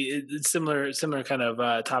slightly. It's similar kind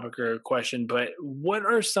of topic or question, but what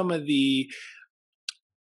are some of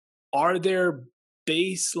are there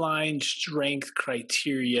baseline strength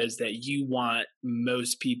criterias that you want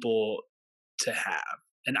most people to have?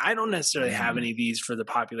 And I don't necessarily have any of these for the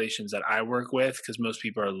populations that I work with, because most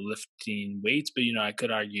people are lifting weights, but I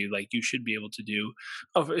could argue like you should be able to do,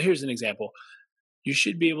 here's an example. You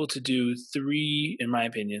should be able to do 3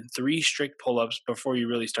 strict pull-ups before you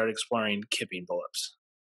really start exploring kipping pull-ups.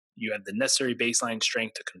 You have the necessary baseline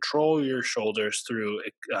strength to control your shoulders through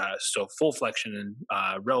so full flexion and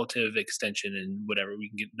relative extension and whatever.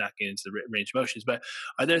 We can not get into the range of motions, but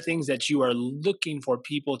are there things that you are looking for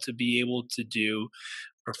people to be able to do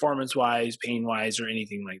performance-wise, pain-wise, or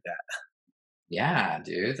anything like that? Yeah,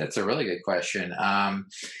 dude, that's a really good question. I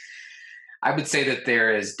would say that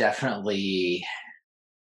there is definitely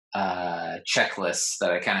checklists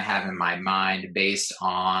that I kind of have in my mind based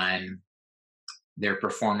on their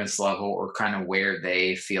performance level, or kind of where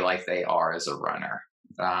they feel like they are as a runner.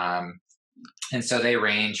 And so they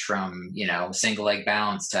range from, single leg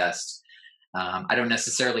balance test. I don't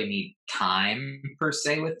necessarily need time per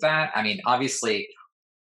se with that. I mean, obviously,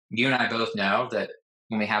 you and I both know that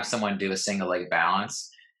when we have someone do a single leg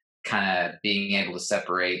balance, kind of being able to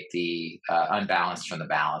separate the unbalanced from the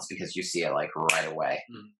balance, because you see it like right away.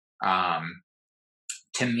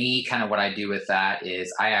 To me, kind of what I do with that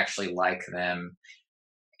is I actually like them,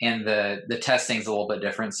 and the testing's a little bit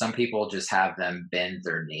different. Some people just have them bend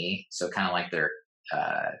their knee, so kind of like they're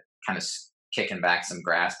kind of kicking back some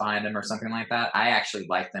grass behind them or something like that. I actually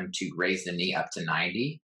like them to raise the knee up to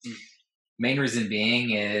 90. Main reason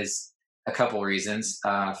being is a couple reasons.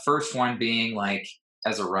 First one being, like,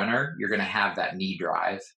 as a runner, you're going to have that knee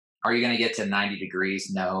drive. Are you going to get to 90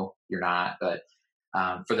 degrees? No, you're not. But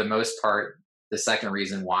for the most part, the second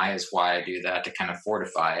reason why I do that to kind of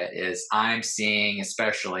fortify it is I'm seeing,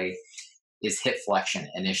 especially, is hip flexion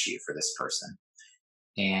an issue for this person?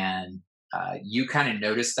 And you kind of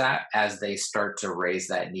notice that as they start to raise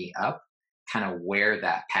that knee up, kind of where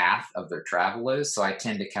that path of their travel is. So I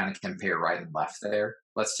tend to kind of compare right and left there.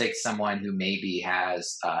 Let's take someone who maybe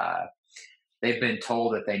has, they've been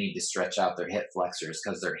told that they need to stretch out their hip flexors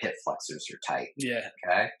because their hip flexors are tight. Yeah.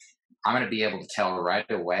 Okay. I'm going to be able to tell right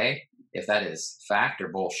away if that is fact or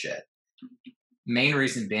bullshit. Main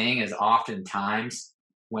reason being is oftentimes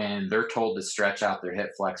when they're told to stretch out their hip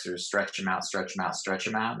flexors, stretch them out, stretch them out, stretch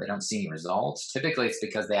them out, they don't see any results. Typically, it's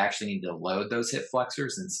because they actually need to load those hip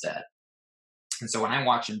flexors instead. And so when I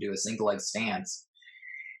watch them do a single leg stance,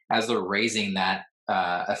 as they're raising that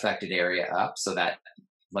affected area up, so that,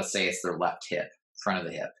 let's say it's their left hip, front of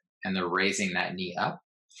the hip, and they're raising that knee up,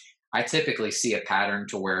 I typically see a pattern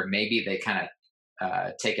to where maybe they kind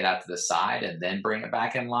of take it out to the side and then bring it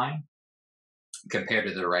back in line compared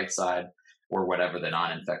to the right side or whatever the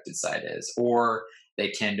non-infected side is. Or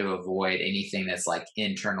they tend to avoid anything that's like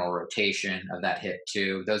internal rotation of that hip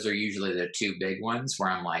too. Those are usually the two big ones where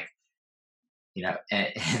I'm like,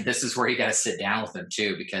 and this is where you got to sit down with them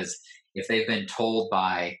too, because if they've been told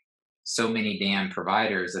by so many damn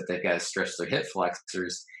providers that they've got to stretch their hip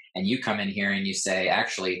flexors, and you come in here and you say,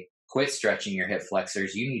 actually, quit stretching your hip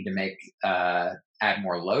flexors, you need to make add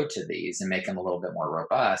more load to these and make them a little bit more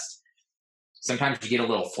robust. Sometimes you get a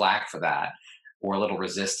little flack for that or a little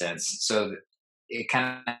resistance. So it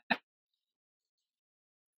kind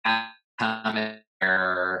of come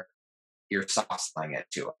where you're soft selling it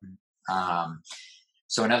to them.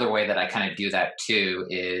 So another way that I kind of do that too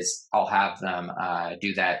is I'll have them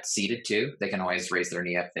do that seated too. They can always raise their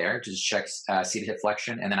knee up there, just check seated hip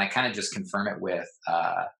flexion. And then I kind of just confirm it with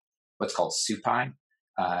what's called supine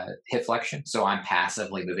hip flexion. So I'm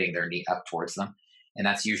passively moving their knee up towards them. And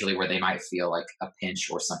that's usually where they might feel like a pinch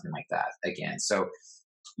or something like that again. So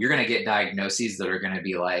you're going to get diagnoses that are going to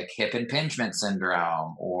be like hip impingement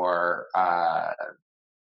syndrome or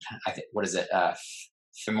what is it?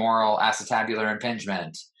 Femoral acetabular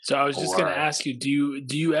impingement. So I was just going to ask you, do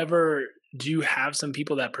you have some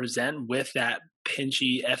people that present with that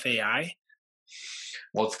pinchy FAI?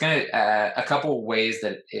 Well, it's going to, a couple ways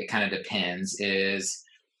that it kind of depends is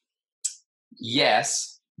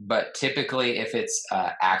yes, but typically if it's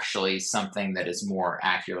actually something that is more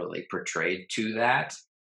accurately portrayed to that,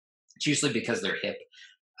 it's usually because their hip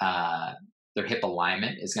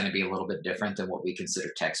alignment is going to be a little bit different than what we consider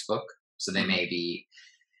textbook. So they may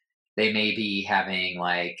be having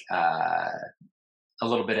like a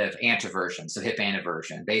little bit of anteversion, so hip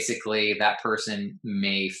anteversion. Basically, that person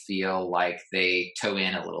may feel like they toe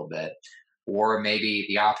in a little bit, or maybe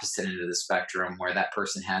the opposite end of the spectrum where that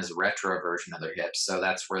person has retroversion of their hips. So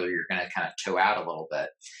that's where you're going to kind of toe out a little bit.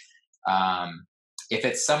 If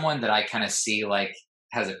it's someone that I kind of see like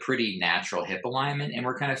has a pretty natural hip alignment and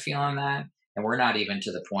we're kind of feeling that, and we're not even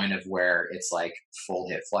to the point of where it's like full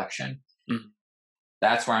hip flexion,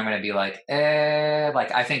 that's where I'm going to be like,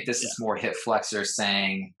 I think this is more hip flexor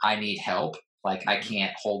saying I need help. Like I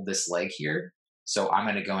can't hold this leg here. So I'm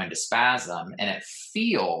going to go into spasm and it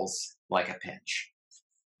feels like a pinch.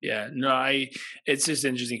 Yeah, no, it's just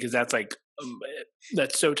interesting because that's like,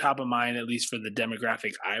 that's so top of mind, at least for the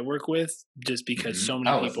demographic I work with, just because so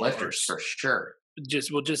many people lifters, for sure.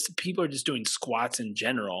 Just people are just doing squats in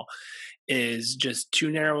general is just too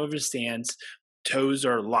narrow of a stance. Toes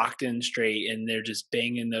are locked in straight and they're just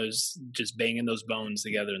banging those bones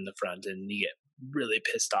together in the front, and you get really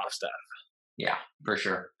pissed off stuff. Yeah, for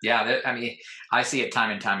sure. Yeah. I mean, I see it time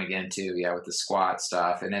and time again too. Yeah. With the squat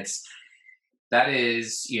stuff, and that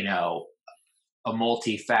is, a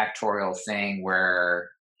multifactorial thing where,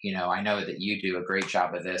 I know that you do a great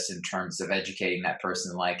job of this in terms of educating that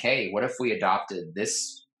person. Like, hey, what if we adopted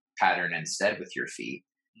this pattern instead with your feet?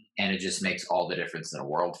 And it just makes all the difference in the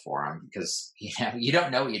world for them because, you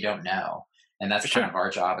don't know what you don't know. And that's kind of our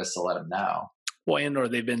job, is to let them know. Well, or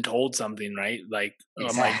they've been told something, right? Like,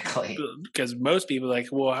 exactly. Because most people are like,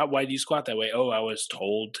 well, why do you squat that way? Oh, I was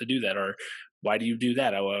told to do that. Or why do you do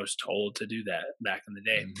that? Oh, I was told to do that back in the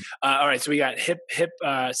day. All right. So we got hip,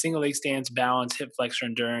 single leg stance, balance, hip flexor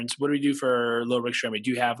endurance. What do we do for lower extremity?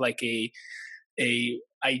 Do you have like a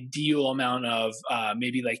ideal amount of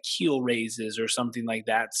maybe like heel raises or something like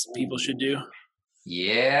that people should do?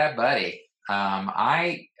 Yeah, buddy.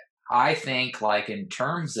 I think like in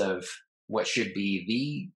terms of what should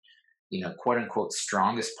be the, quote unquote,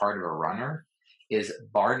 strongest part of a runner is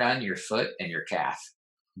bar none your foot and your calf,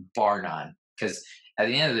 bar none. Because at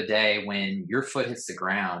the end of the day, when your foot hits the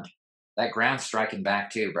ground, that ground's striking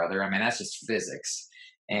back too, brother. I mean, that's just physics.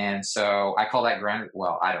 And so I call that ground.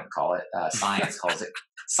 Well, I don't call it. Science calls it.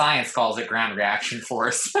 Science calls it ground reaction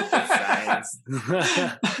force. Science.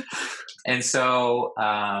 And so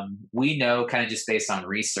we know, kind of just based on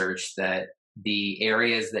research, that the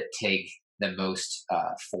areas that take the most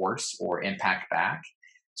force or impact back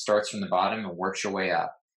starts from the bottom and works your way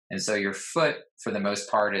up. And so your foot, for the most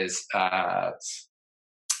part, is I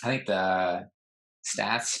think the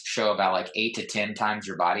stats show about like 8 to 10 times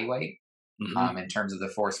your body weight. In terms of the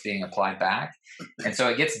force being applied back. And so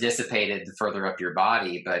it gets dissipated the further up your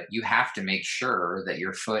body, but you have to make sure that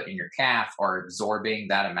your foot and your calf are absorbing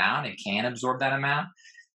that amount and can absorb that amount.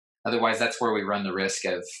 Otherwise, that's where we run the risk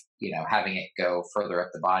of, having it go further up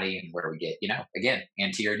the body, and where we get, again,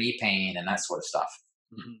 anterior knee pain and that sort of stuff.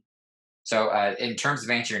 Mm-hmm. So in terms of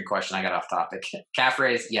answering your question, I got off topic. Calf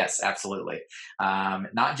raise, yes, absolutely.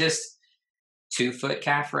 Not just 2-foot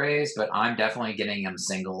calf raise, but I'm definitely getting them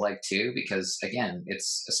single leg too, because again,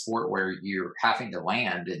 it's a sport where you're having to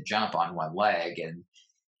land and jump on one leg, and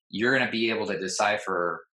you're going to be able to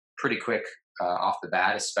decipher pretty quick off the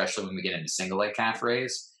bat, especially when we get into single leg calf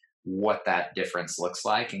raise, what that difference looks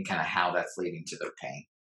like and kind of how that's leading to their pain.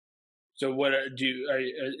 So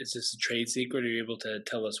is this a trade secret? Are you able to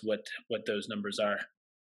tell us what those numbers are?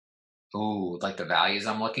 Ooh, like the values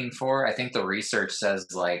I'm looking for? I think the research says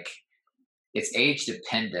like, it's age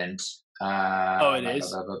dependent. It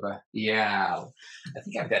is? Yeah. I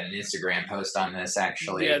think I've got an Instagram post on this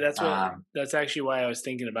actually. Yeah, that's actually why I was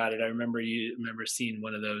thinking about it. I remember seeing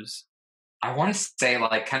one of those. I want to say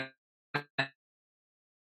like kind of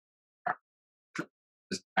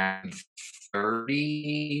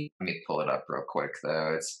 30. Let me pull it up real quick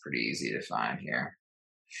though. It's pretty easy to find here.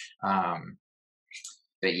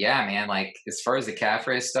 But yeah, man, like as far as the calf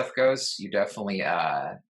raise stuff goes, you definitely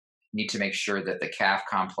need to make sure that the calf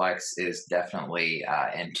complex is definitely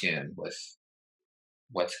in tune with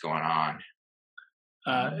what's going on.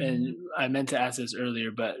 And I meant to ask this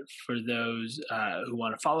earlier, but for those who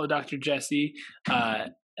want to follow Dr. Jesse,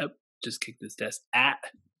 just kick this desk at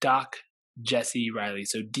Doc Jesse Riley.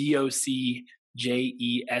 So DOCJESSERILEY.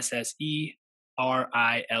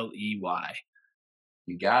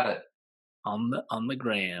 You got it. On the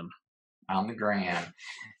gram. On the gram.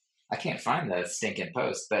 I can't find the stinking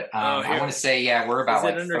post, but I want to say, yeah, we're about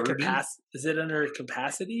like 30. Is it under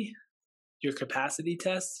capacity? Your capacity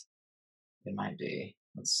test? It might be.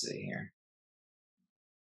 Let's see here.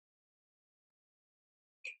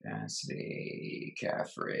 Capacity,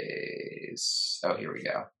 calf raise. Oh, here we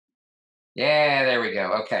go. Yeah, there we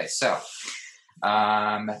go. Okay, so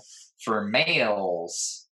for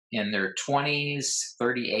males in their 20s,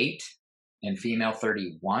 38, and female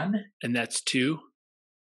 31. And that's 2?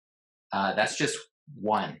 That's just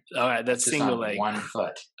 1. All right, that's single leg. 1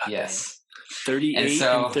 foot. Yes.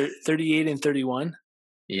 38 and 31.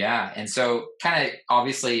 Yeah, and so kind of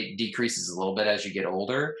obviously decreases a little bit as you get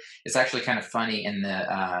older. It's actually kind of funny in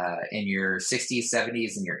your 60s,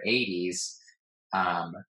 70s, and your 80s.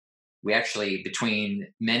 We actually, between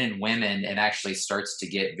men and women, it actually starts to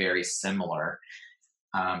get very similar.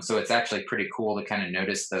 So it's actually pretty cool to kind of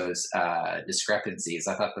notice those discrepancies.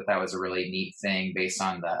 I thought that was a really neat thing based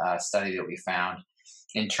on the study that we found.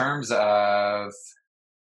 In terms of,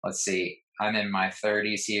 let's see, I'm in my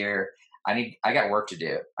 30s here. I got work to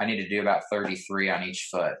do. I need to do about 33 on each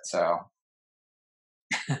foot. So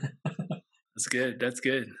that's good. That's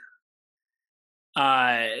good.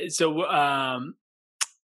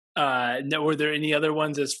 Were there any other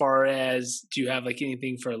ones as far as, do you have like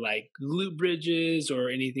anything for like glute bridges or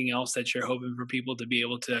anything else that you're hoping for people to be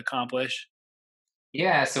able to accomplish?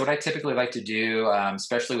 Yeah. So what I typically like to do,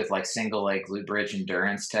 especially with like single leg glute bridge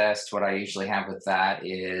endurance test, what I usually have with that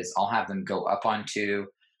is I'll have them go up on 2.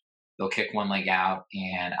 They'll kick one leg out,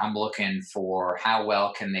 and I'm looking for how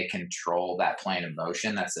well can they control that plane of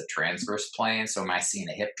motion. That's a transverse plane. So am I seeing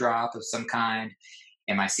a hip drop of some kind?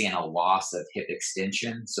 Am I seeing a loss of hip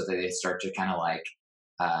extension so that they start to kind of like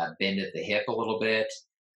bend at the hip a little bit?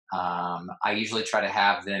 I usually try to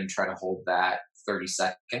have them try to hold that 30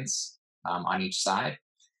 seconds on each side.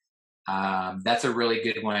 That's a really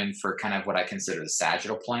good one for kind of what I consider the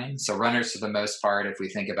sagittal plane. So runners, for the most part, if we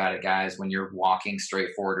think about it, guys, when you're walking straight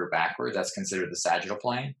forward or backward, that's considered the sagittal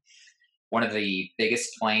plane. One of the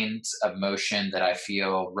biggest planes of motion that I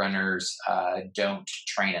feel runners don't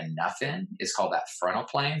train enough in is called that frontal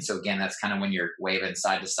plane. So again, that's kind of when you're waving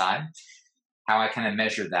side to side. How I kind of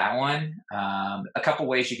measure that one, a couple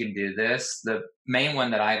ways you can do this. The main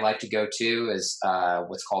one that I like to go to is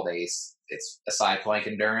what's called it's a side plank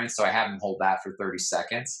endurance. So I have them hold that for 30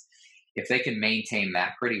 seconds. If they can maintain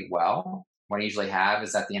that pretty well, what I usually have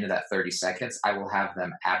is at the end of that 30 seconds, I will have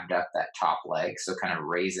them abduct that top leg. So kind of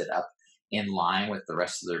raise it up in line with the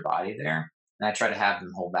rest of their body there. And I try to have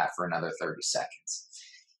them hold that for another 30 seconds.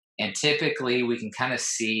 And typically we can kind of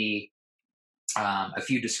see a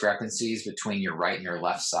few discrepancies between your right and your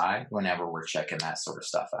left side whenever we're checking that sort of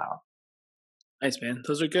stuff out. Nice, man.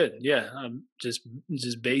 Those are good. Yeah. Just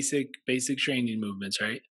basic training movements,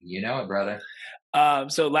 right? You know it, brother.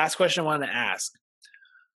 So last question I want to ask.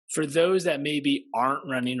 For those that maybe aren't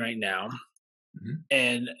running right now,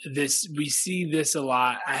 and we see this a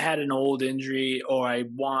lot. I had an old injury, or I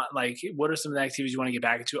want, like, what are some of the activities you want to get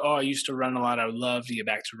back into? Oh, I used to run a lot. I would love to get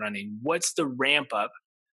back to running. What's the ramp up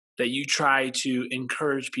that you try to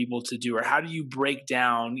encourage people to do, or how do you break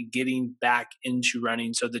down getting back into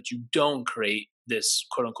running so that you don't create this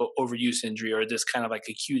quote unquote overuse injury or this kind of like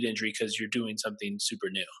acute injury because you're doing something super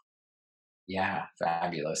new? Yeah,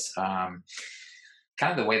 fabulous.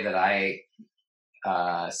 Kind of the way that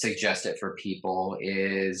I suggest it for people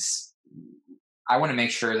is I want to make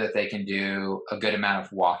sure that they can do a good amount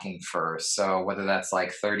of walking first. So whether that's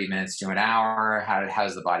like 30 minutes to an hour, how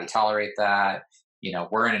does the body tolerate that? You know,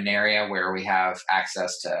 we're in an area where we have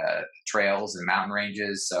access to trails and mountain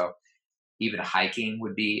ranges. So even hiking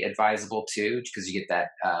would be advisable too, because you get that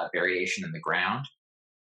variation in the ground.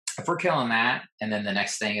 If we're killing that, and then the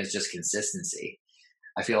next thing is just consistency.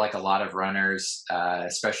 I feel like a lot of runners,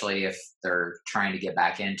 especially if they're trying to get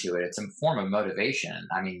back into it, it's a form of motivation.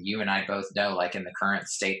 I mean, you and I both know, like in the current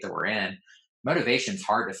state that we're in, motivation's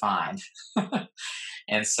hard to find.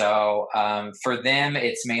 And so for them,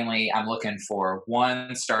 it's mainly I'm looking for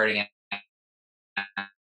one, starting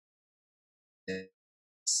the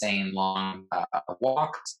same long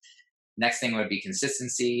walks. Next thing would be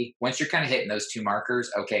consistency. Once you're kind of hitting those two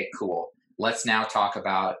markers, okay, cool. Let's now talk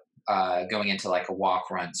about going into like a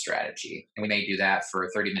walk run strategy. And we may do that for a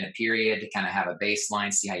 30-minute period to kind of have a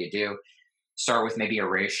baseline, see how you do. Start with maybe a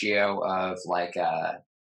ratio of like a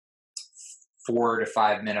 4 to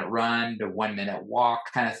 5 minute run to 1 minute walk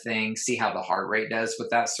kind of thing. See how the heart rate does with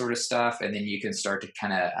that sort of stuff. And then you can start to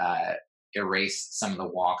kind of erase some of the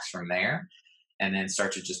walks from there and then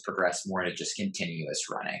start to just progress more to just continuous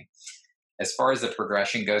running. As far as the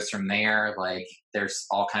progression goes from there, like there's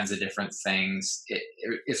all kinds of different things.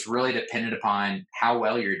 It's really dependent upon how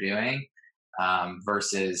well you're doing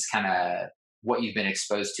versus kind of what you've been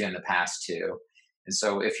exposed to in the past too. And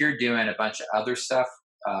so if you're doing a bunch of other stuff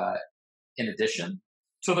in addition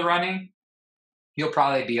to the running, you'll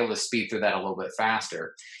probably be able to speed through that a little bit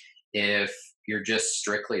faster. If you're just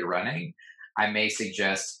strictly running, I may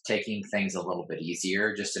suggest taking things a little bit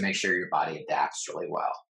easier just to make sure your body adapts really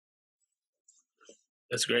well.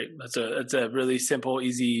 That's great. That's a really simple,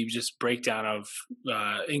 easy, just breakdown of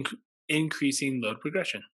increasing load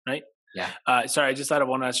progression, right? Yeah. Sorry, I just thought of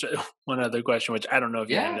one other question, which I don't know if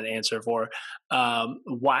you have an answer for.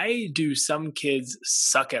 Why do some kids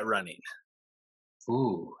suck at running?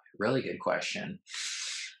 Ooh, really good question.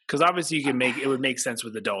 Because obviously it would make sense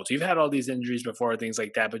with adults. You've had all these injuries before, things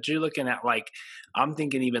like that, but you're looking at like, I'm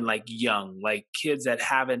thinking even like young, like kids that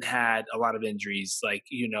haven't had a lot of injuries, like,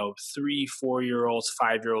 3, 4-year-olds,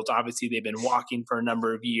 5-year-olds. Obviously they've been walking for a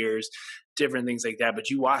number of years, different things like that. But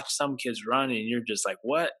you watch some kids run and you're just like,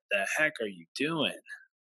 what the heck are you doing?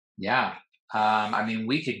 Yeah. I mean,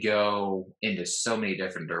 we could go into so many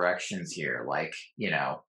different directions here, like,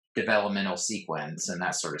 developmental sequence and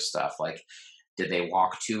that sort of stuff. Like, did they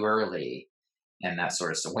walk too early and that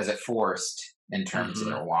sort of stuff? Was it forced in terms of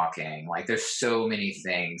their walking? Like there's so many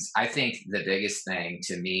things. I think the biggest thing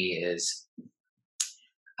to me is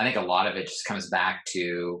I think a lot of it just comes back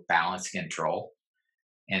to balance control.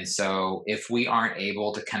 And so if we aren't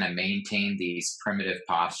able to kind of maintain these primitive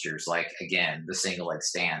postures, like again, the single leg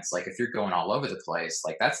stance, like if you're going all over the place,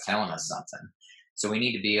 like that's telling us something. So we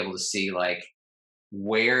need to be able to see like,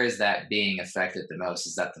 where is that being affected the most?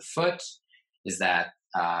 Is that the foot? Is that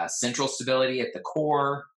central stability at the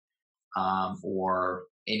core or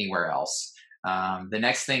anywhere else? The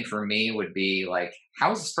next thing for me would be like, how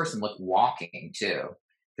does this person look walking too?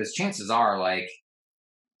 Because chances are like,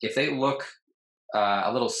 if they look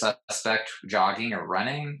a little suspect jogging or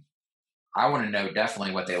running, I want to know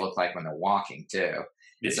definitely what they look like when they're walking too.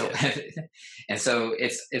 And so, and so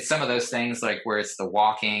it's some of those things like where it's the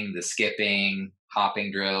walking, the skipping,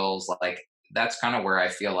 hopping drills, like that's kind of where I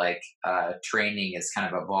feel like training is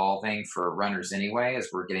kind of evolving for runners anyway, as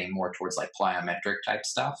we're getting more towards like plyometric type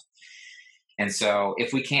stuff. And so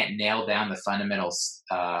if we can't nail down the fundamental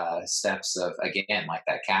steps of, again, like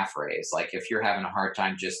that calf raise, like if you're having a hard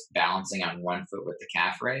time just balancing on one foot with the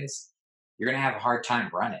calf raise, you're going to have a hard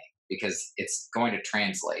time running because it's going to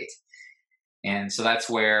translate. And so that's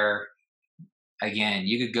where again,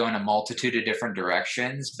 you could go in a multitude of different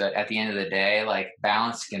directions, but at the end of the day, like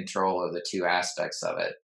balance and control are the two aspects of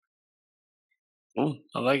it. Ooh,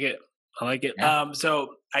 I like it. I like it. Yeah.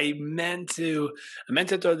 So I meant to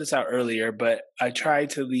throw this out earlier, but I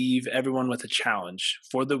tried to leave everyone with a challenge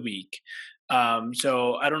for the week.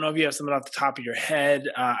 So I don't know if you have something off the top of your head.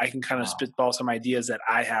 I can kind of Oh. spitball some ideas that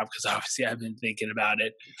I have because obviously I've been thinking about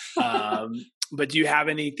it. But do you have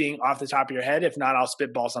anything off the top of your head? If not, I'll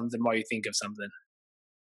spitball something while you think of something.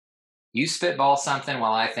 You spitball something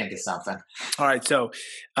while I think of something. All right, so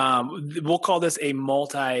we'll call this a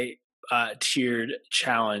tiered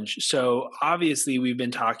challenge. So obviously, we've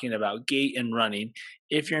been talking about gait and running.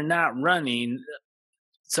 If you're not running,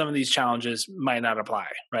 some of these challenges might not apply,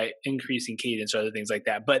 right? Increasing cadence or other things like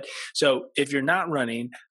that. But so if you're not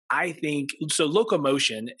running, I think so.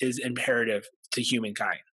 Locomotion is imperative to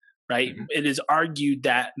humankind. Right. Mhm. It is argued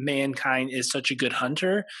that mankind is such a good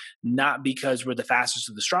hunter, not because we're the fastest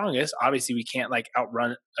or the strongest. Obviously, we can't like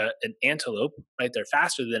outrun an antelope, right? They're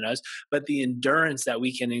faster than us, but the endurance that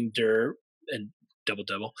we can endure and double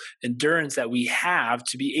endurance that we have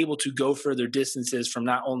to be able to go further distances from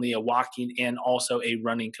not only a walking and also a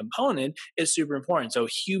running component is super important. So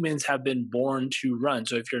humans have been born to run.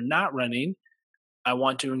 So if you're not running, I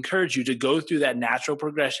want to encourage you to go through that natural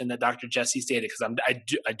progression that Dr. Jesse stated, because I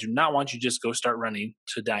do not want you to just go start running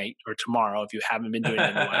tonight or tomorrow if you haven't been doing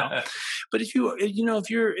it in a while. But if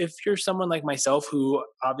you're someone like myself who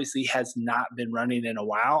obviously has not been running in a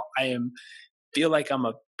while, feel like I'm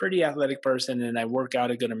a pretty athletic person and I work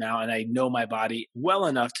out a good amount and I know my body well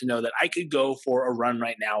enough to know that I could go for a run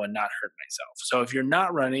right now and not hurt myself. So if you're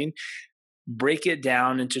not running, break it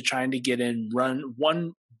down into trying to get in one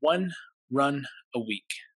run a week.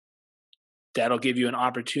 That'll give you an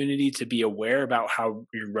opportunity to be aware about how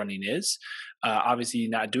your running is. Obviously,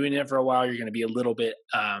 not doing it for a while, you're going to be a little bit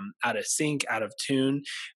out of sync, out of tune,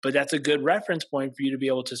 but that's a good reference point for you to be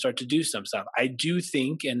able to start to do some stuff. I do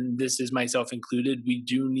think, and this is myself included, we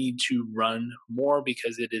do need to run more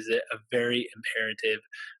because it is a very imperative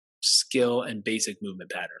skill and basic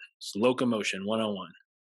movement pattern. It's locomotion 101.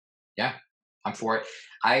 Yeah, I'm for it.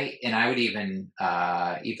 I would even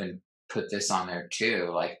put this on there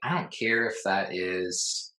too. Like, I don't care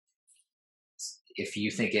if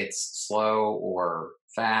you think it's slow or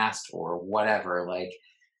fast or whatever. Like,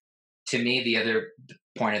 to me, the other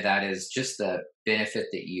point of that is just the benefit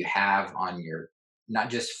that you have on your not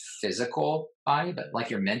just physical body, but like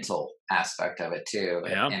your mental aspect of it too.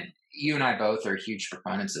 Yeah. And you and I both are huge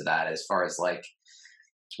proponents of that as far as like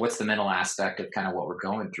what's the mental aspect of kind of what we're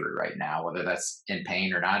going through right now, whether that's in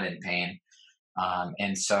pain or not in pain.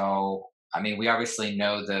 And so, I mean, we obviously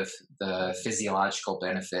know the physiological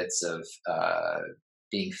benefits of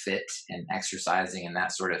being fit and exercising and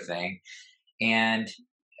that sort of thing. And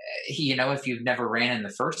if you've never ran in the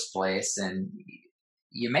first place, and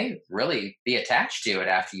you may really be attached to it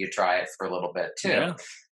after you try it for a little bit too.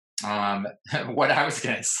 Yeah. What I was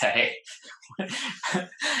going to say,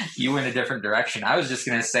 you went a different direction. I was just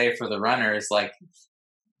going to say for the runners, like,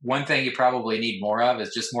 one thing you probably need more of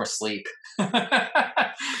is just more sleep.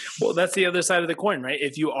 Well, that's the other side of the coin, right?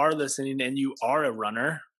 If you are listening and you are a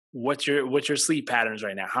runner, what's your sleep patterns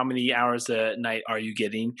right now? How many hours a night are you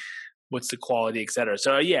getting? What's the quality, et cetera?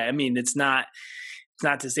 So yeah, I mean, it's not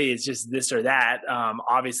to say it's just this or that.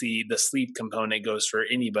 Obviously, the sleep component goes for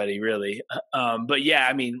anybody, really. But yeah,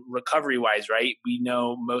 I mean, recovery wise, right? We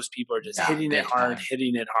know most people are just hitting it hard,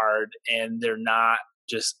 and they're not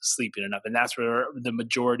just sleeping enough. And that's where the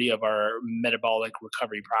majority of our metabolic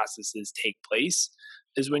recovery processes take place,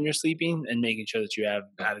 is when you're sleeping and making sure that you have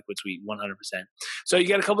adequate sleep 100%. So you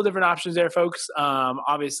got a couple different options there, folks.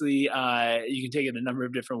 Obviously, you can take it a number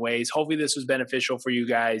of different ways. Hopefully this was beneficial for you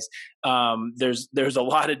guys. There's a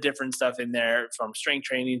lot of different stuff in there, from strength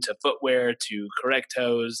training to footwear to correct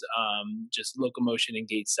toes, just locomotion and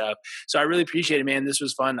gait stuff. So I really appreciate it, man. This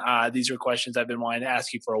was fun. These were questions I've been wanting to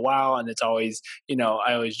ask you for a while, and it's always,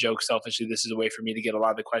 I always joke selfishly, this is a way for me to get a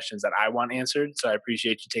lot of the questions that I want answered. So I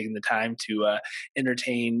appreciate you taking the time to entertain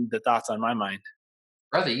the thoughts on my mind.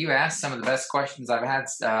 Brother, you asked some of the best questions I've had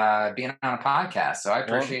being on a podcast, so I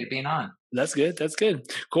appreciate being on. That's good. That's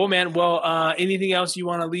good. Cool, man. Well, anything else you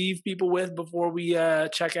want to leave people with before we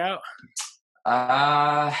check out?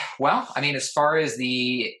 Well, I mean, as far as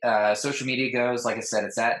the social media goes, like I said,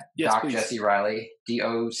 it's at Doc Jesse Riley,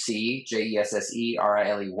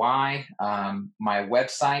 DocJesseriLey. My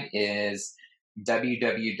website is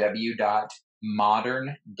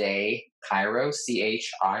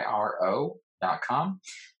www.moderndaychiro.com.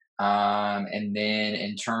 And then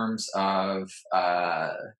in terms of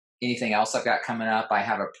anything else I've got coming up, I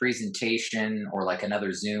have a presentation or like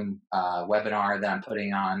another Zoom webinar that I'm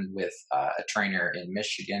putting on with a trainer in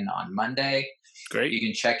Michigan on Monday. Great. You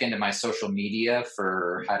can check into my social media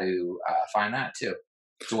for how to find that too.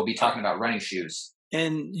 So we'll be talking about running shoes.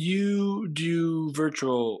 And you do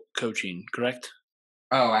virtual coaching, correct?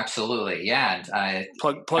 Oh, absolutely. Yeah. And I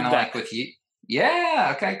plug that. Like with you.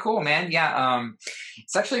 Yeah. Okay, cool, man. Yeah.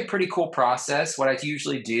 It's actually a pretty cool process. What I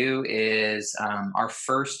usually do is our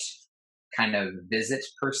first kind of visit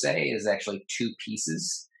per se is actually 2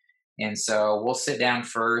 pieces. And so we'll sit down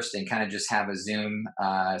first and kind of just have a Zoom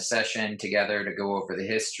session together to go over the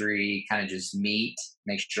history, kind of just meet,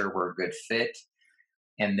 make sure we're a good fit.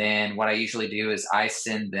 And then what I usually do is I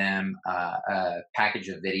send them a package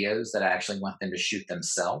of videos that I actually want them to shoot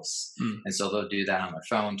themselves. And so they'll do that on their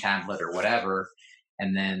phone, tablet, or whatever.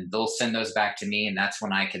 And then they'll send those back to me. And that's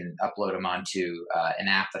when I can upload them onto an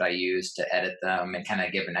app that I use to edit them and kind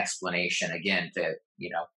of give an explanation again to,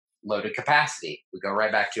 loaded capacity. We go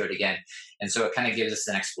right back to it again. And so it kind of gives us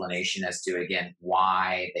an explanation as to, again,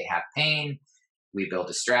 why they have pain. We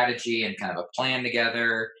build a strategy and kind of a plan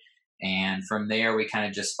together. And from there, we kind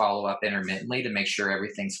of just follow up intermittently to make sure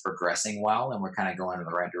everything's progressing well and we're kind of going in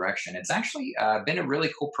the right direction. It's actually been a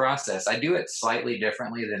really cool process. I do it slightly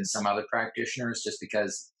differently than some other practitioners just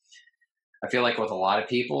because I feel like with a lot of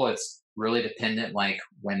people, it's really dependent, like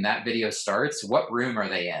when that video starts, what room are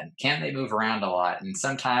they in? Can they move around a lot? And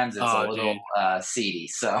sometimes it's a little seedy.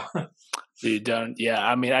 So Dude, don't. Yeah,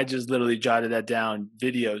 I mean, I just literally jotted that down.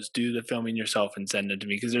 Videos, do the filming yourself and send it to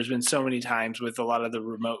me, because there's been so many times with a lot of the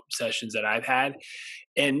remote sessions that I've had,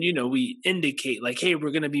 and we indicate like, hey, we're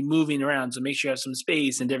going to be moving around, so make sure you have some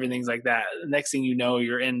space and different things like that. The next thing you know,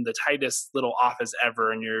 you're in the tightest little office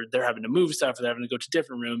ever, and they're having to move stuff, or they're having to go to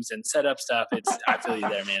different rooms and set up stuff. I feel you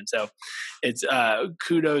there, man. So it's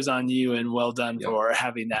kudos on you and well done for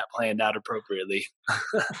having that planned out appropriately.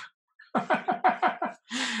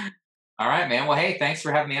 All right, man. Well, hey, thanks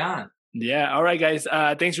for having me on. Yeah. All right, guys.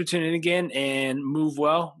 Thanks for tuning in again, and move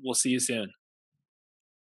well. We'll see you soon.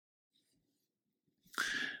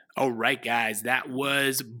 All right, guys, that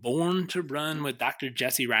was Born to Run with Dr.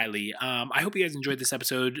 Jesse Riley. I hope you guys enjoyed this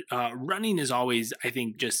episode. Running is always, I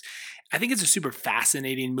think it's a super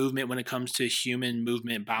fascinating movement when it comes to human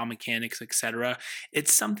movement, biomechanics, etc.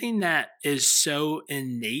 It's something that is so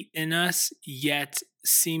innate in us, yet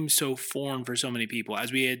seems so foreign for so many people.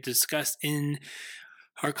 As we had discussed in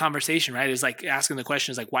our conversation, right? Is like asking the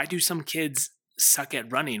question is like, why do some kids suck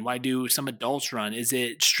at running? Why do some adults run? Is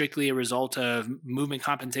it strictly a result of movement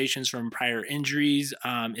compensations from prior injuries?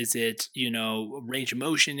 Is it, range of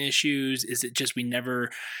motion issues? Is it just we never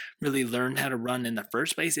really learned how to run in the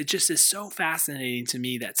first place? It just is so fascinating to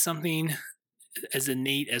me that something as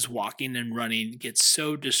innate as walking and running gets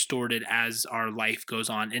so distorted as our life goes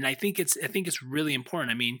on. And I think it's really important.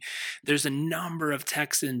 I mean, there's a number of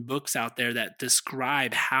texts and books out there that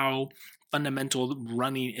describe how fundamental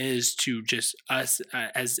running is to just us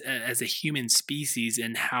as a human species,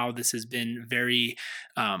 and how this has been very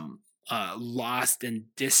lost and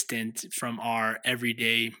distant from our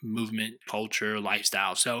everyday movement, culture,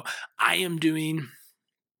 lifestyle. So I'm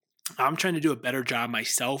trying to do a better job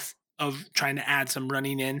myself of trying to add some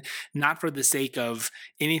running in, not for the sake of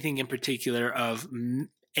anything in particular of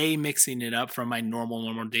mixing it up from my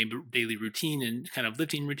normal daily routine and kind of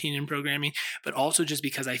lifting routine and programming, but also just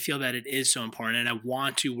because I feel that it is so important, and I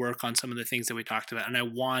want to work on some of the things that we talked about, and I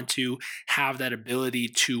want to have that ability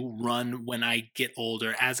to run when I get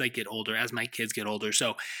older, as my kids get older.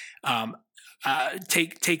 So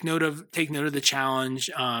take note of the challenge,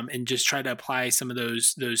 and just try to apply some of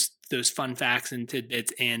those fun facts and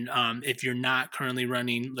tidbits. And if you're not currently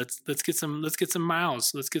running, let's get some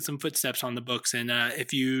miles, let's get some footsteps on the books. And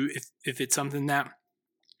if it's something that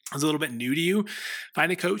is a little bit new to you,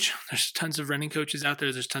 find a coach. There's tons of running coaches out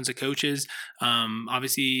there. There's tons of coaches.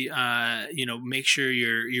 Obviously, make sure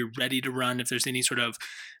you're ready to run if there's any sort of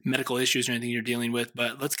medical issues or anything you're dealing with.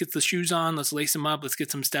 But let's get the shoes on. Let's lace them up. Let's get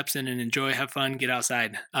some steps in and enjoy, have fun, get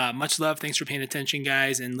outside. Much love. Thanks for paying attention,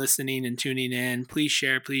 guys, and listening and tuning in. Please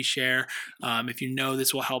share. If you know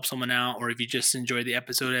this will help someone out, or if you just enjoyed the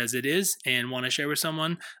episode as it is and want to share with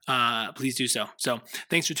someone, please do so. So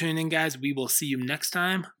thanks for tuning in, guys. We will see you next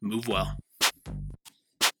time. Move well.